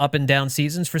 a lot of up and down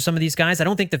seasons for some of these guys. I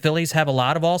don't think the Phillies have a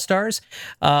lot of All-Stars.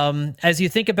 As you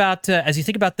think about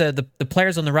the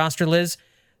players on the roster, Liz,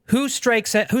 who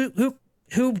strikes at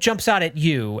who jumps out at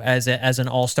you as an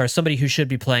All-Star, somebody who should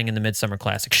be playing in the Midsummer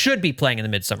Classic?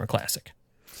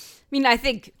 I mean, I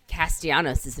think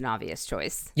Castellanos is an obvious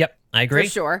choice. Yep, I agree. For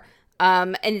sure.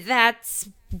 And that's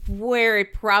where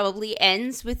it probably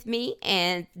ends with me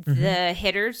and the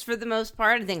hitters for the most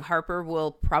part. I think Harper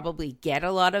will probably get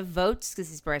a lot of votes because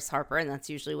he's Bryce Harper, and that's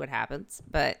usually what happens.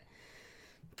 But,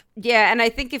 yeah, and I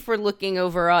think if we're looking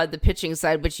over the pitching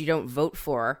side, which you don't vote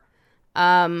for,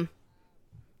 I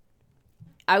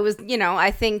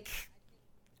think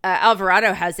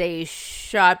Alvarado has a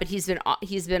shot, but he's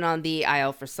been on the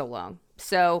IL for so long.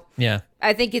 So yeah,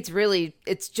 I think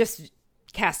it's just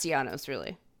Castellanos,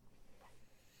 really.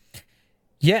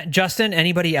 Yeah, Justin,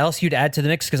 anybody else you'd add to the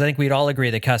mix? Because I think we'd all agree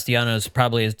that Castellanos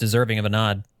probably is deserving of a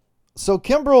nod. So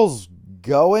Kimbrel's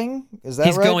going? Is that right?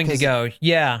 He's going to go,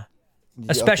 yeah.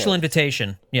 A special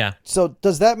invitation, yeah. So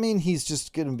does that mean he's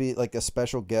just going to be like a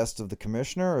special guest of the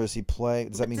commissioner, or is he playing?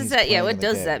 Does that mean he's playing? Yeah, what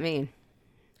does that mean?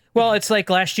 Well, it's like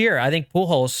last year. I think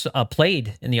Pujols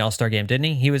played in the All-Star game, didn't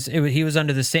he? He was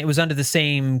under the same. It was under the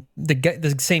same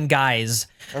guise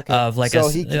of like so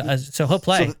he'll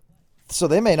play. So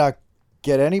they may not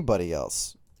get anybody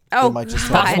else. Oh, they might just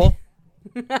possible.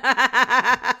 Okay.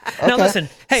 Now listen,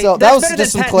 hey, so that's that was better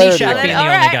just than some Pat clarity. Neshek being the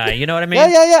only guy. You know what I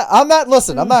mean? Yeah. I'm not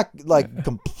like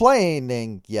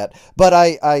complaining yet, but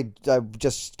I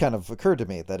just kind of occurred to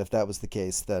me that if that was the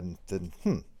case, then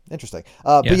interesting.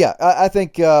 But yeah, I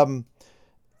think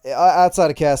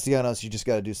outside of Castellanos, you just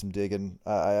got to do some digging.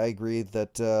 I agree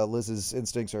that Liz's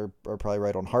instincts are probably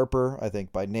right on Harper. I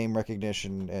think by name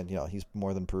recognition, and he's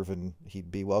more than proven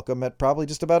he'd be welcome at probably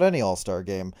just about any All-Star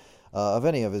game of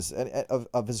any of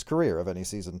his career, of any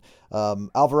season.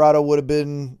 Alvarado would have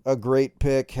been a great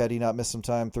pick had he not missed some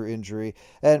time through injury.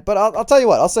 But I'll tell you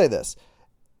what, I'll say this.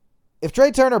 If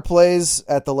Trea Turner plays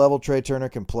at the level Trea Turner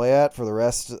can play at for the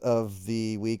rest of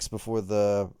the weeks before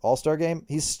the All-Star game,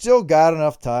 he's still got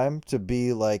enough time to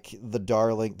be like the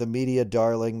darling, the media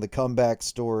darling, the comeback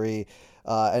story.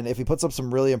 And if he puts up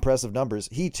some really impressive numbers,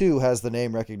 he too has the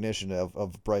name recognition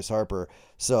of Bryce Harper.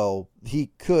 So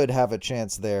he could have a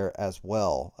chance there as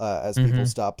well, as people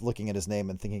stop looking at his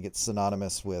name and thinking it's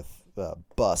synonymous with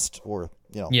bust or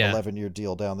 11-year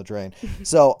deal down the drain.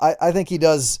 So I think he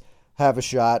does have a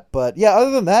shot. But yeah, other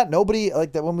than that, nobody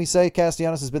like that. When we say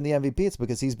Castellanos has been the MVP, it's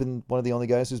because he's been one of the only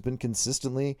guys who's been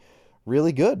consistently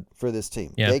really good for this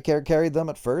team. Yeah. They carried them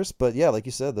at first, but yeah, like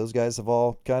you said, those guys have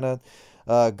all kind of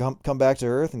come back to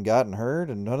earth and gotten hurt,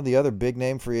 and none of the other big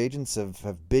name free agents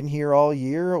have been here all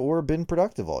year or been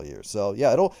productive all year. So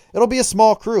yeah, it'll be a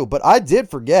small crew. But I did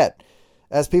forget,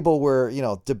 as people were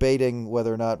debating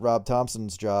whether or not Rob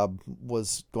Thompson's job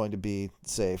was going to be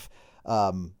safe.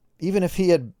 Even if he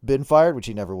had been fired, which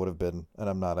he never would have been, and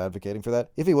I'm not advocating for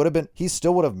that. If he would have been, he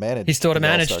still would have managed. He still would have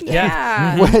managed.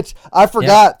 Yeah. Which I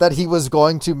forgot that he was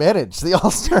going to manage the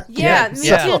All-Star game. Yeah, me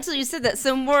too until you said that.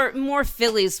 So more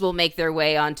Phillies will make their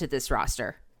way onto this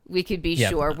roster. We could be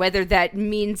sure. Whether that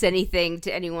means anything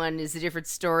to anyone is a different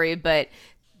story, but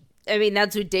I mean,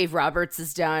 that's what Dave Roberts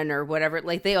has done or whatever.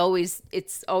 Like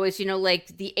it's always,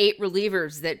 like the 8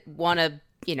 relievers that want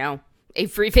a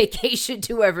free vacation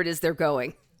to whoever it is they're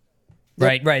going.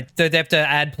 Right. They have to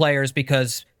add players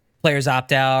because players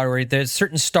opt out, or there's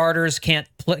certain starters can't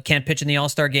pitch in the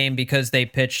All-Star game because they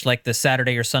pitch like the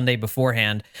Saturday or Sunday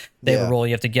beforehand. They have a rule.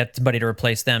 You have to get somebody to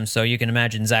replace them. So you can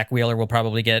imagine Zach Wheeler will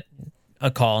probably get a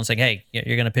call and say, hey,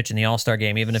 you're going to pitch in the All-Star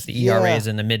game, even if the ERA is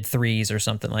in the mid-3s or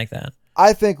something like that.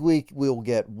 I think we will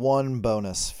get one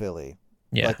bonus Philly.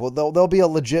 Yeah. Like, well, there'll be a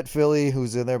legit Philly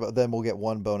who's in there, but then we'll get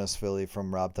one bonus Philly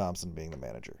from Rob Thompson being the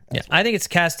manager. Yeah, I think it's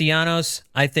Castellanos.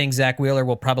 I think Zach Wheeler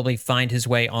will probably find his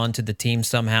way onto the team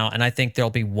somehow, and I think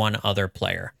there'll be one other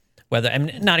player,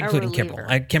 not including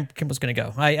Kimbrel. Kimbrel's going to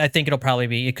go. I think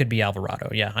it could be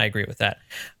Alvarado. Yeah, I agree with that.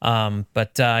 I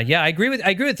agree with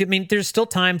you. I mean, there's still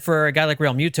time for a guy like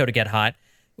Real Muto to get hot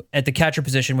at the catcher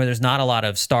position where there's not a lot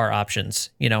of star options.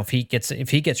 If he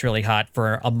gets really hot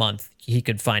for a month, he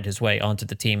could find his way onto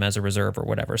the team as a reserve or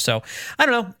whatever. So I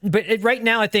don't know, but right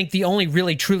now I think the only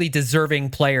really truly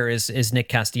deserving player is Nick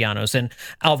Castellanos and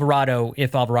Alvarado,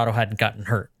 if Alvarado hadn't gotten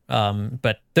hurt.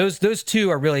 But those two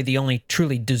are really the only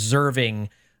truly deserving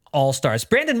All-Stars.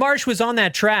 Brandon Marsh was on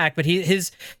that track, but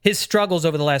his struggles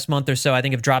over the last month or so, I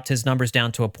think, have dropped his numbers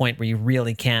down to a point where you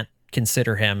really can't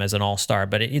consider him as an all-star.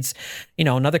 But it's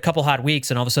another couple hot weeks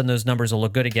and all of a sudden those numbers will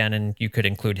look good again, and you could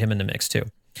include him in the mix too.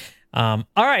 All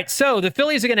right, so the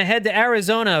Phillies are going to head to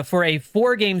Arizona for a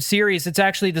 4-game series. It's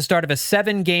actually the start of a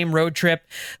 7-game road trip,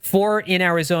 4 in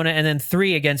Arizona and then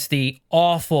 3 against the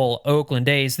awful Oakland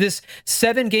A's. This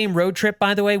 7-game road trip,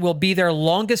 by the way, will be their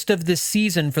longest of the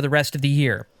season for the rest of the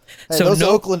year. Hey, so those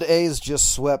Oakland A's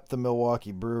just swept the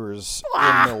Milwaukee Brewers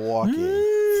in Milwaukee,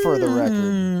 for the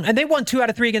record. And they won 2 out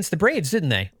of 3 against the Braves, didn't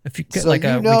they? A week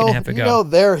and a half ago.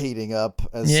 They're heating up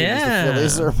as soon as the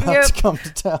Phillies are about to come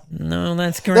to town. No,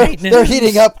 that's great. They're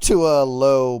heating up to a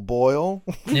low boil.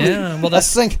 Yeah, well, a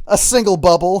single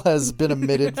bubble has been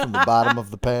emitted from the bottom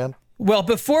of the pan. Well,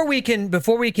 before we can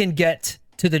get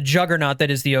to the juggernaut that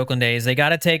is the Oakland A's, they got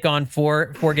to take on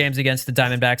four games against the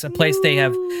Diamondbacks, a place they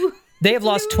have They have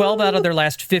lost 12 out of their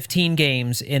last 15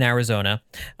 games in Arizona.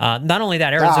 Not only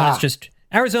that,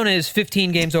 Arizona is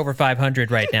 15 games over 500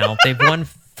 right now. They've won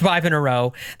 5 in a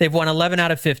row. They've won 11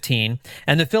 out of 15.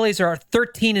 And the Phillies are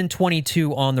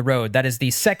 13-22 on the road. That is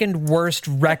the second worst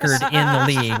record in the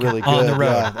league really good. On the road.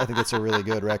 Yeah, I think it's a really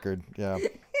good record. Yeah.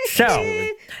 So,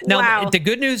 now the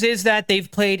good news is that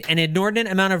they've played an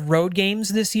inordinate amount of road games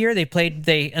this year.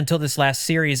 They until this last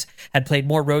series had played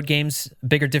more road games,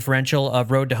 bigger differential of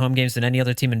road to home games than any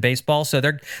other team in baseball. So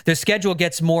their schedule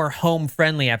gets more home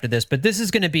friendly after this. But this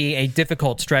is going to be a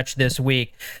difficult stretch this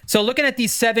week. So looking at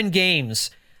these 7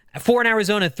 games, 4 in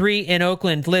Arizona, 3 in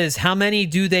Oakland. Liz, how many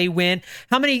do they win?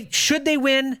 How many should they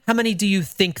win? How many do you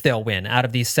think they'll win out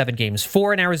of these 7 games?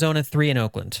 4 in Arizona, 3 in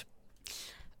Oakland.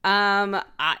 How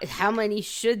many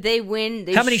should they win?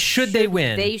 They should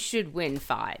win? They should win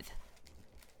 5.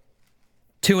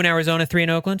 2 in Arizona, 3 in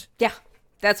Oakland? Yeah.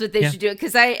 That's what they should do.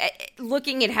 Because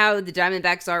looking at how the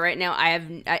Diamondbacks are right now,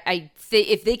 I think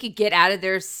if they could get out of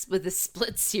there with a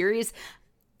split series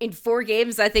in 4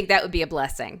 games, I think that would be a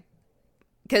blessing.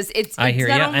 Because it's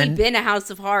not only been a house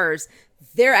of horrors,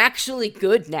 they're actually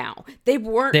good now. They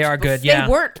weren't. They are good. They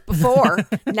weren't before.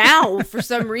 Now, for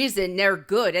some reason, they're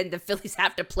good, and the Phillies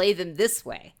have to play them this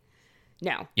way.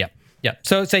 No. Yep.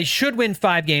 So they should win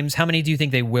 5 games. How many do you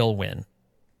think they will win?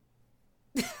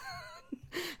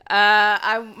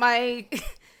 My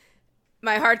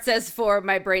heart says 4.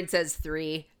 My brain says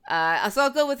 3. So I'll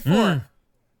go with 4.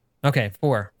 Okay,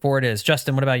 4. 4 it is.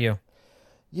 Justin, what about you?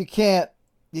 You can't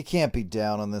be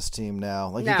down on this team now.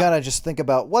 Like, you gotta just think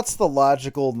about what's the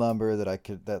logical number that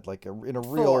in a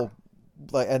real,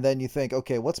 4. and then you think,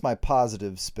 okay, what's my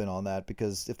positive spin on that?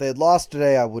 Because if they had lost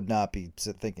today, I would not be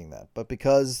thinking that. But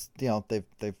because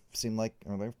they've seemed like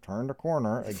they've turned a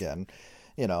corner again,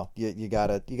 you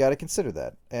gotta consider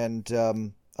that. And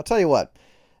I'll tell you what.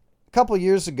 A couple of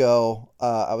years ago,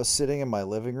 I was sitting in my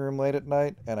living room late at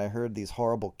night, and I heard these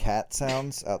horrible cat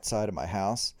sounds outside of my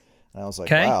house. And I was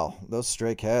like, wow, those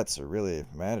stray cats are really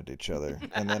mad at each other.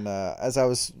 And then as I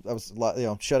was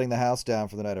shutting the house down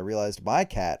for the night, I realized my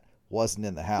cat wasn't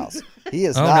in the house. He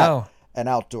is an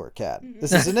outdoor cat.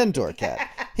 This is an indoor cat.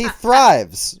 He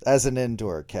thrives as an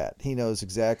indoor cat. He knows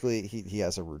exactly. He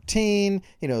has a routine.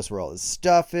 He knows where all his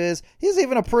stuff is. He's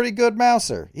even a pretty good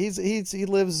mouser. He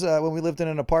lives when we lived in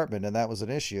an apartment, and that was an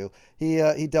issue.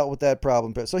 He dealt with that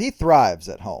problem, so he thrives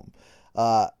at home.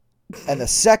 And the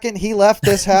second he left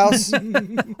this house,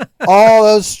 all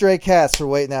those stray cats were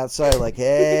waiting outside like,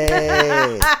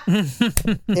 hey,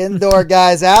 indoor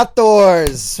guys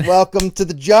outdoors. Welcome to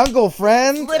the jungle,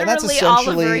 friend. Literally and that's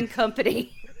essentially Oliver and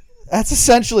Company. That's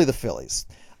essentially the Phillies.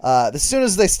 As soon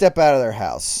as they step out of their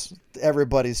house,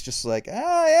 everybody's just like,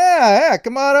 oh, yeah,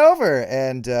 come on over.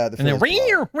 And the Phillies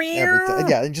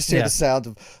and just hear the sound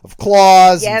of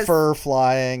claws and fur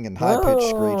flying and high-pitched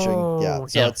screeching. Yeah,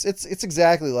 so it's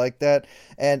exactly like that.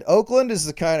 And Oakland is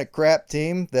the kind of crap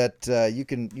team that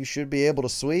you should be able to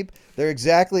sweep. They're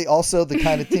exactly also the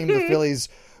kind of team the Phillies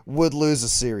would lose a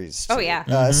series to. Oh, yeah.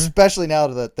 Especially now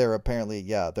that they're apparently,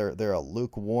 they're a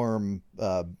lukewarm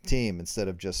team instead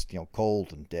of just,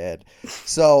 cold and dead.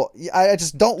 So I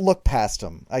just don't look past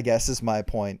them, I guess, is my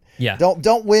point. Yeah.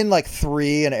 Don't win like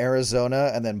 3 in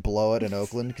Arizona and then blow it in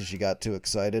Oakland because you got too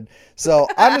excited. So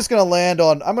I'm just going to land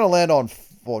on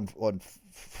 4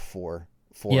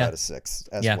 out of 6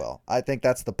 as well. I think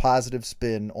that's the positive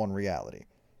spin on reality.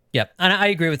 Yep, and I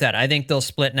agree with that. I think they'll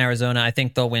split in Arizona. I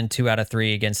think they'll win 2 out of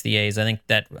 3 against the A's. I think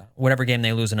that whatever game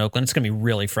they lose in Oakland, it's going to be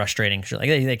really frustrating. Like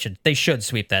they should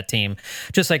sweep that team,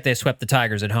 just like they swept the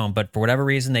Tigers at home. But for whatever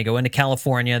reason, they go into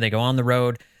California, they go on the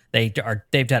road. They've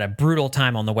had a brutal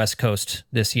time on the West Coast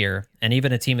this year, and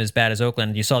even a team as bad as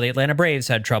Oakland, you saw the Atlanta Braves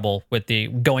had trouble with the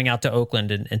going out to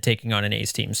Oakland and taking on an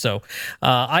A's team. So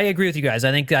I agree with you guys.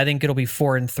 I think it'll be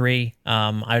 4 and 3.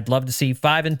 I'd love to see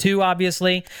 5 and 2.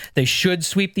 Obviously, they should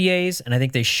sweep the A's, and I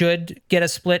think they should get a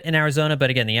split in Arizona. But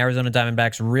again, the Arizona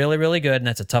Diamondbacks really, really good, and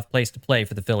that's a tough place to play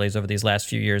for the Phillies over these last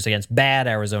few years against bad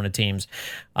Arizona teams.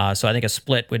 So I think a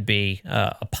split would be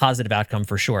a positive outcome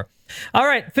for sure. All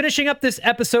right, finishing up this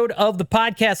episode of the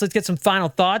podcast, let's get some final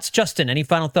thoughts. Justin, any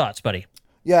final thoughts, buddy?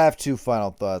 Yeah, I have 2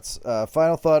 final thoughts.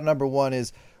 Final thought number 1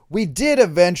 is we did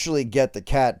eventually get the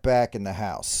cat back in the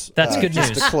house. That's good news.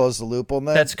 Just to close the loop on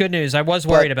that. That's good news. I was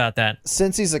worried about that.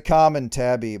 Since he's a common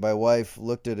tabby, my wife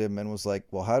looked at him and was like,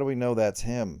 well, how do we know that's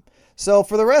him? So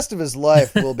for the rest of his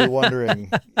life, we'll be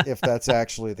wondering if that's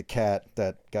actually the cat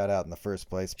that got out in the first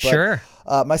place. But, sure.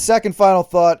 My second final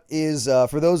thought is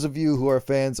for those of you who are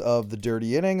fans of The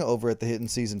Dirty Inning over at the Hittin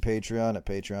Season Patreon at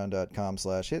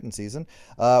patreon.com/Hittin Season,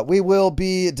 we will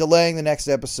be delaying the next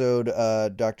episode.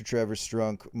 Dr. Trevor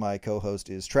Strunk, my co-host,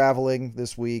 is traveling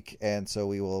this week, and so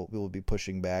we will be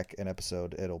pushing back an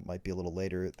episode. It might be a little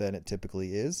later than it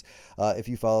typically is if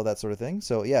you follow that sort of thing.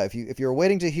 So yeah, if you're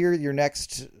waiting to hear your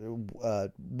next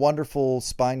wonderful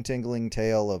spine-tingling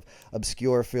tale of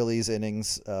obscure Phillies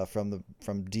innings from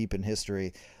deep in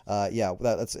history,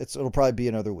 it'll probably be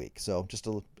another week. So just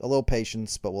a little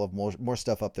patience, but we'll have more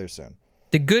stuff up there soon.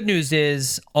 The good news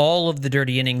is all of the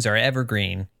Dirty Innings are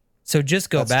evergreen. So just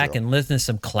go back and listen to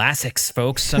some classics,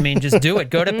 folks. I mean, just do it.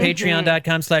 Go to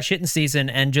patreon.com/Hittin Season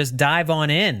and just dive on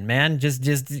in, man.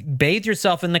 Just bathe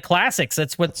yourself in the classics.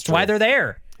 That's why they're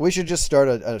there. We should just start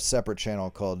a separate channel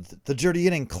called The Dirty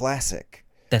Inning Classic.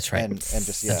 That's right. And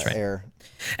just air.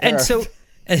 And so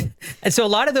a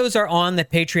lot of those are on the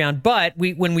Patreon, but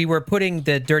when we were putting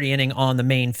the Dirty Inning on the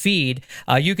main feed,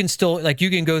 you can still you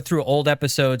can go through old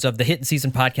episodes of the Hittin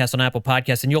Season podcast on Apple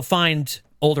Podcasts, and you'll find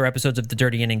older episodes of the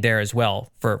Dirty Inning there as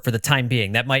well for the time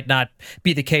being. That might not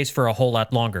be the case for a whole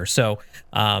lot longer. So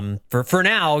for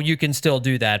now, you can still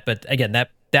do that. But again, that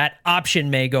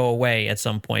option may go away at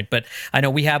some point. But I know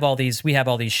we have all these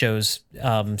shows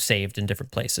saved in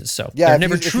different places, so they're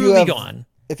never truly gone.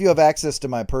 If you have access to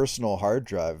my personal hard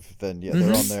drive, then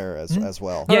they're on there as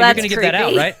well. Yeah, you're going to get that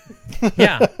out, right?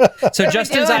 Yeah. So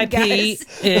Justin's IP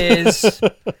is...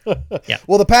 Yeah.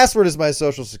 Well, the password is my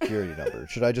social security number.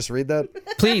 Should I just read that?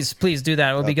 Please do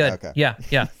that. It would be good. Okay. Yeah.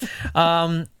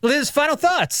 Liz, final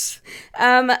thoughts.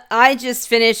 I just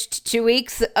finished 2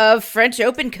 weeks of French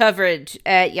Open coverage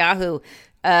at Yahoo.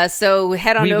 So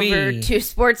head on over to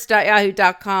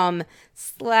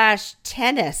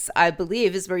sports.yahoo.com/tennis, I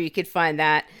believe is where you could find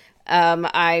that.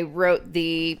 I wrote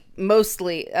the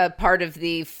mostly part of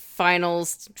the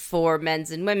finals for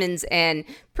men's and women's and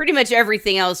pretty much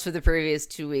everything else for the previous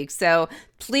 2 weeks. So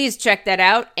please check that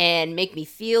out and make me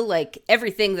feel like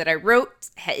everything that I wrote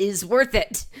is worth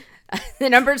it. The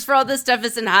numbers for all this stuff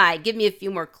isn't high. Give me a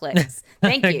few more clicks.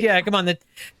 Thank you. Yeah, come on. The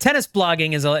tennis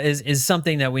blogging is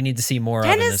something that we need to see more of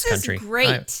in this country. Tennis is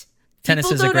great. Tennis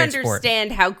People is a great don't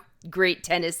understand sport. how great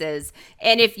tennis is.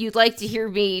 And if you'd like to hear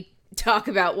me talk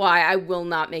about why, I will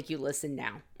not make you listen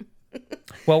now.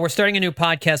 Well, we're starting a new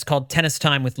podcast called Tennis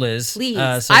Time with Liz.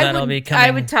 Please. So that'll be coming.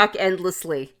 I would talk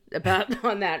endlessly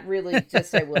on that. Really,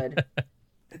 just I would.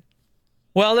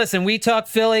 Well, listen, we talked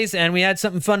Phillies, and we had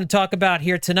something fun to talk about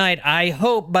here tonight. I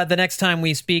hope by the next time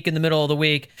we speak in the middle of the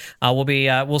week,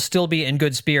 we'll still be in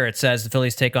good spirits as the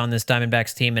Phillies take on this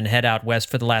Diamondbacks team and head out west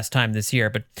for the last time this year.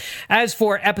 But as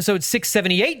for episode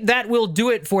 678, that will do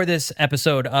it for this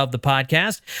episode of the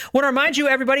podcast. I want to remind you,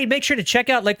 everybody, make sure to check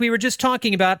out, like we were just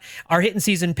talking about, our Hittin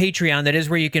Season Patreon. That is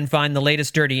where you can find the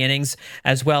latest Dirty Innings,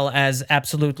 as well as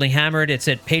Absolutely Hammered. It's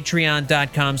at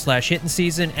patreon.com/Hittin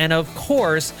Season. And of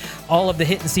course, all of the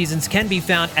Hittin Seasons can be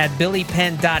found at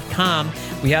billypenn.com.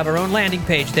 We have our own landing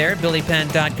page there,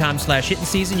 billypenn.com/Hittin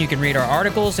Season. You can read our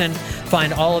articles and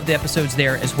find all of the episodes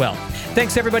there as well.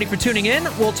 Thanks, everybody, for tuning in.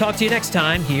 We'll talk to you next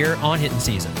time here on Hittin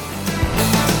Season.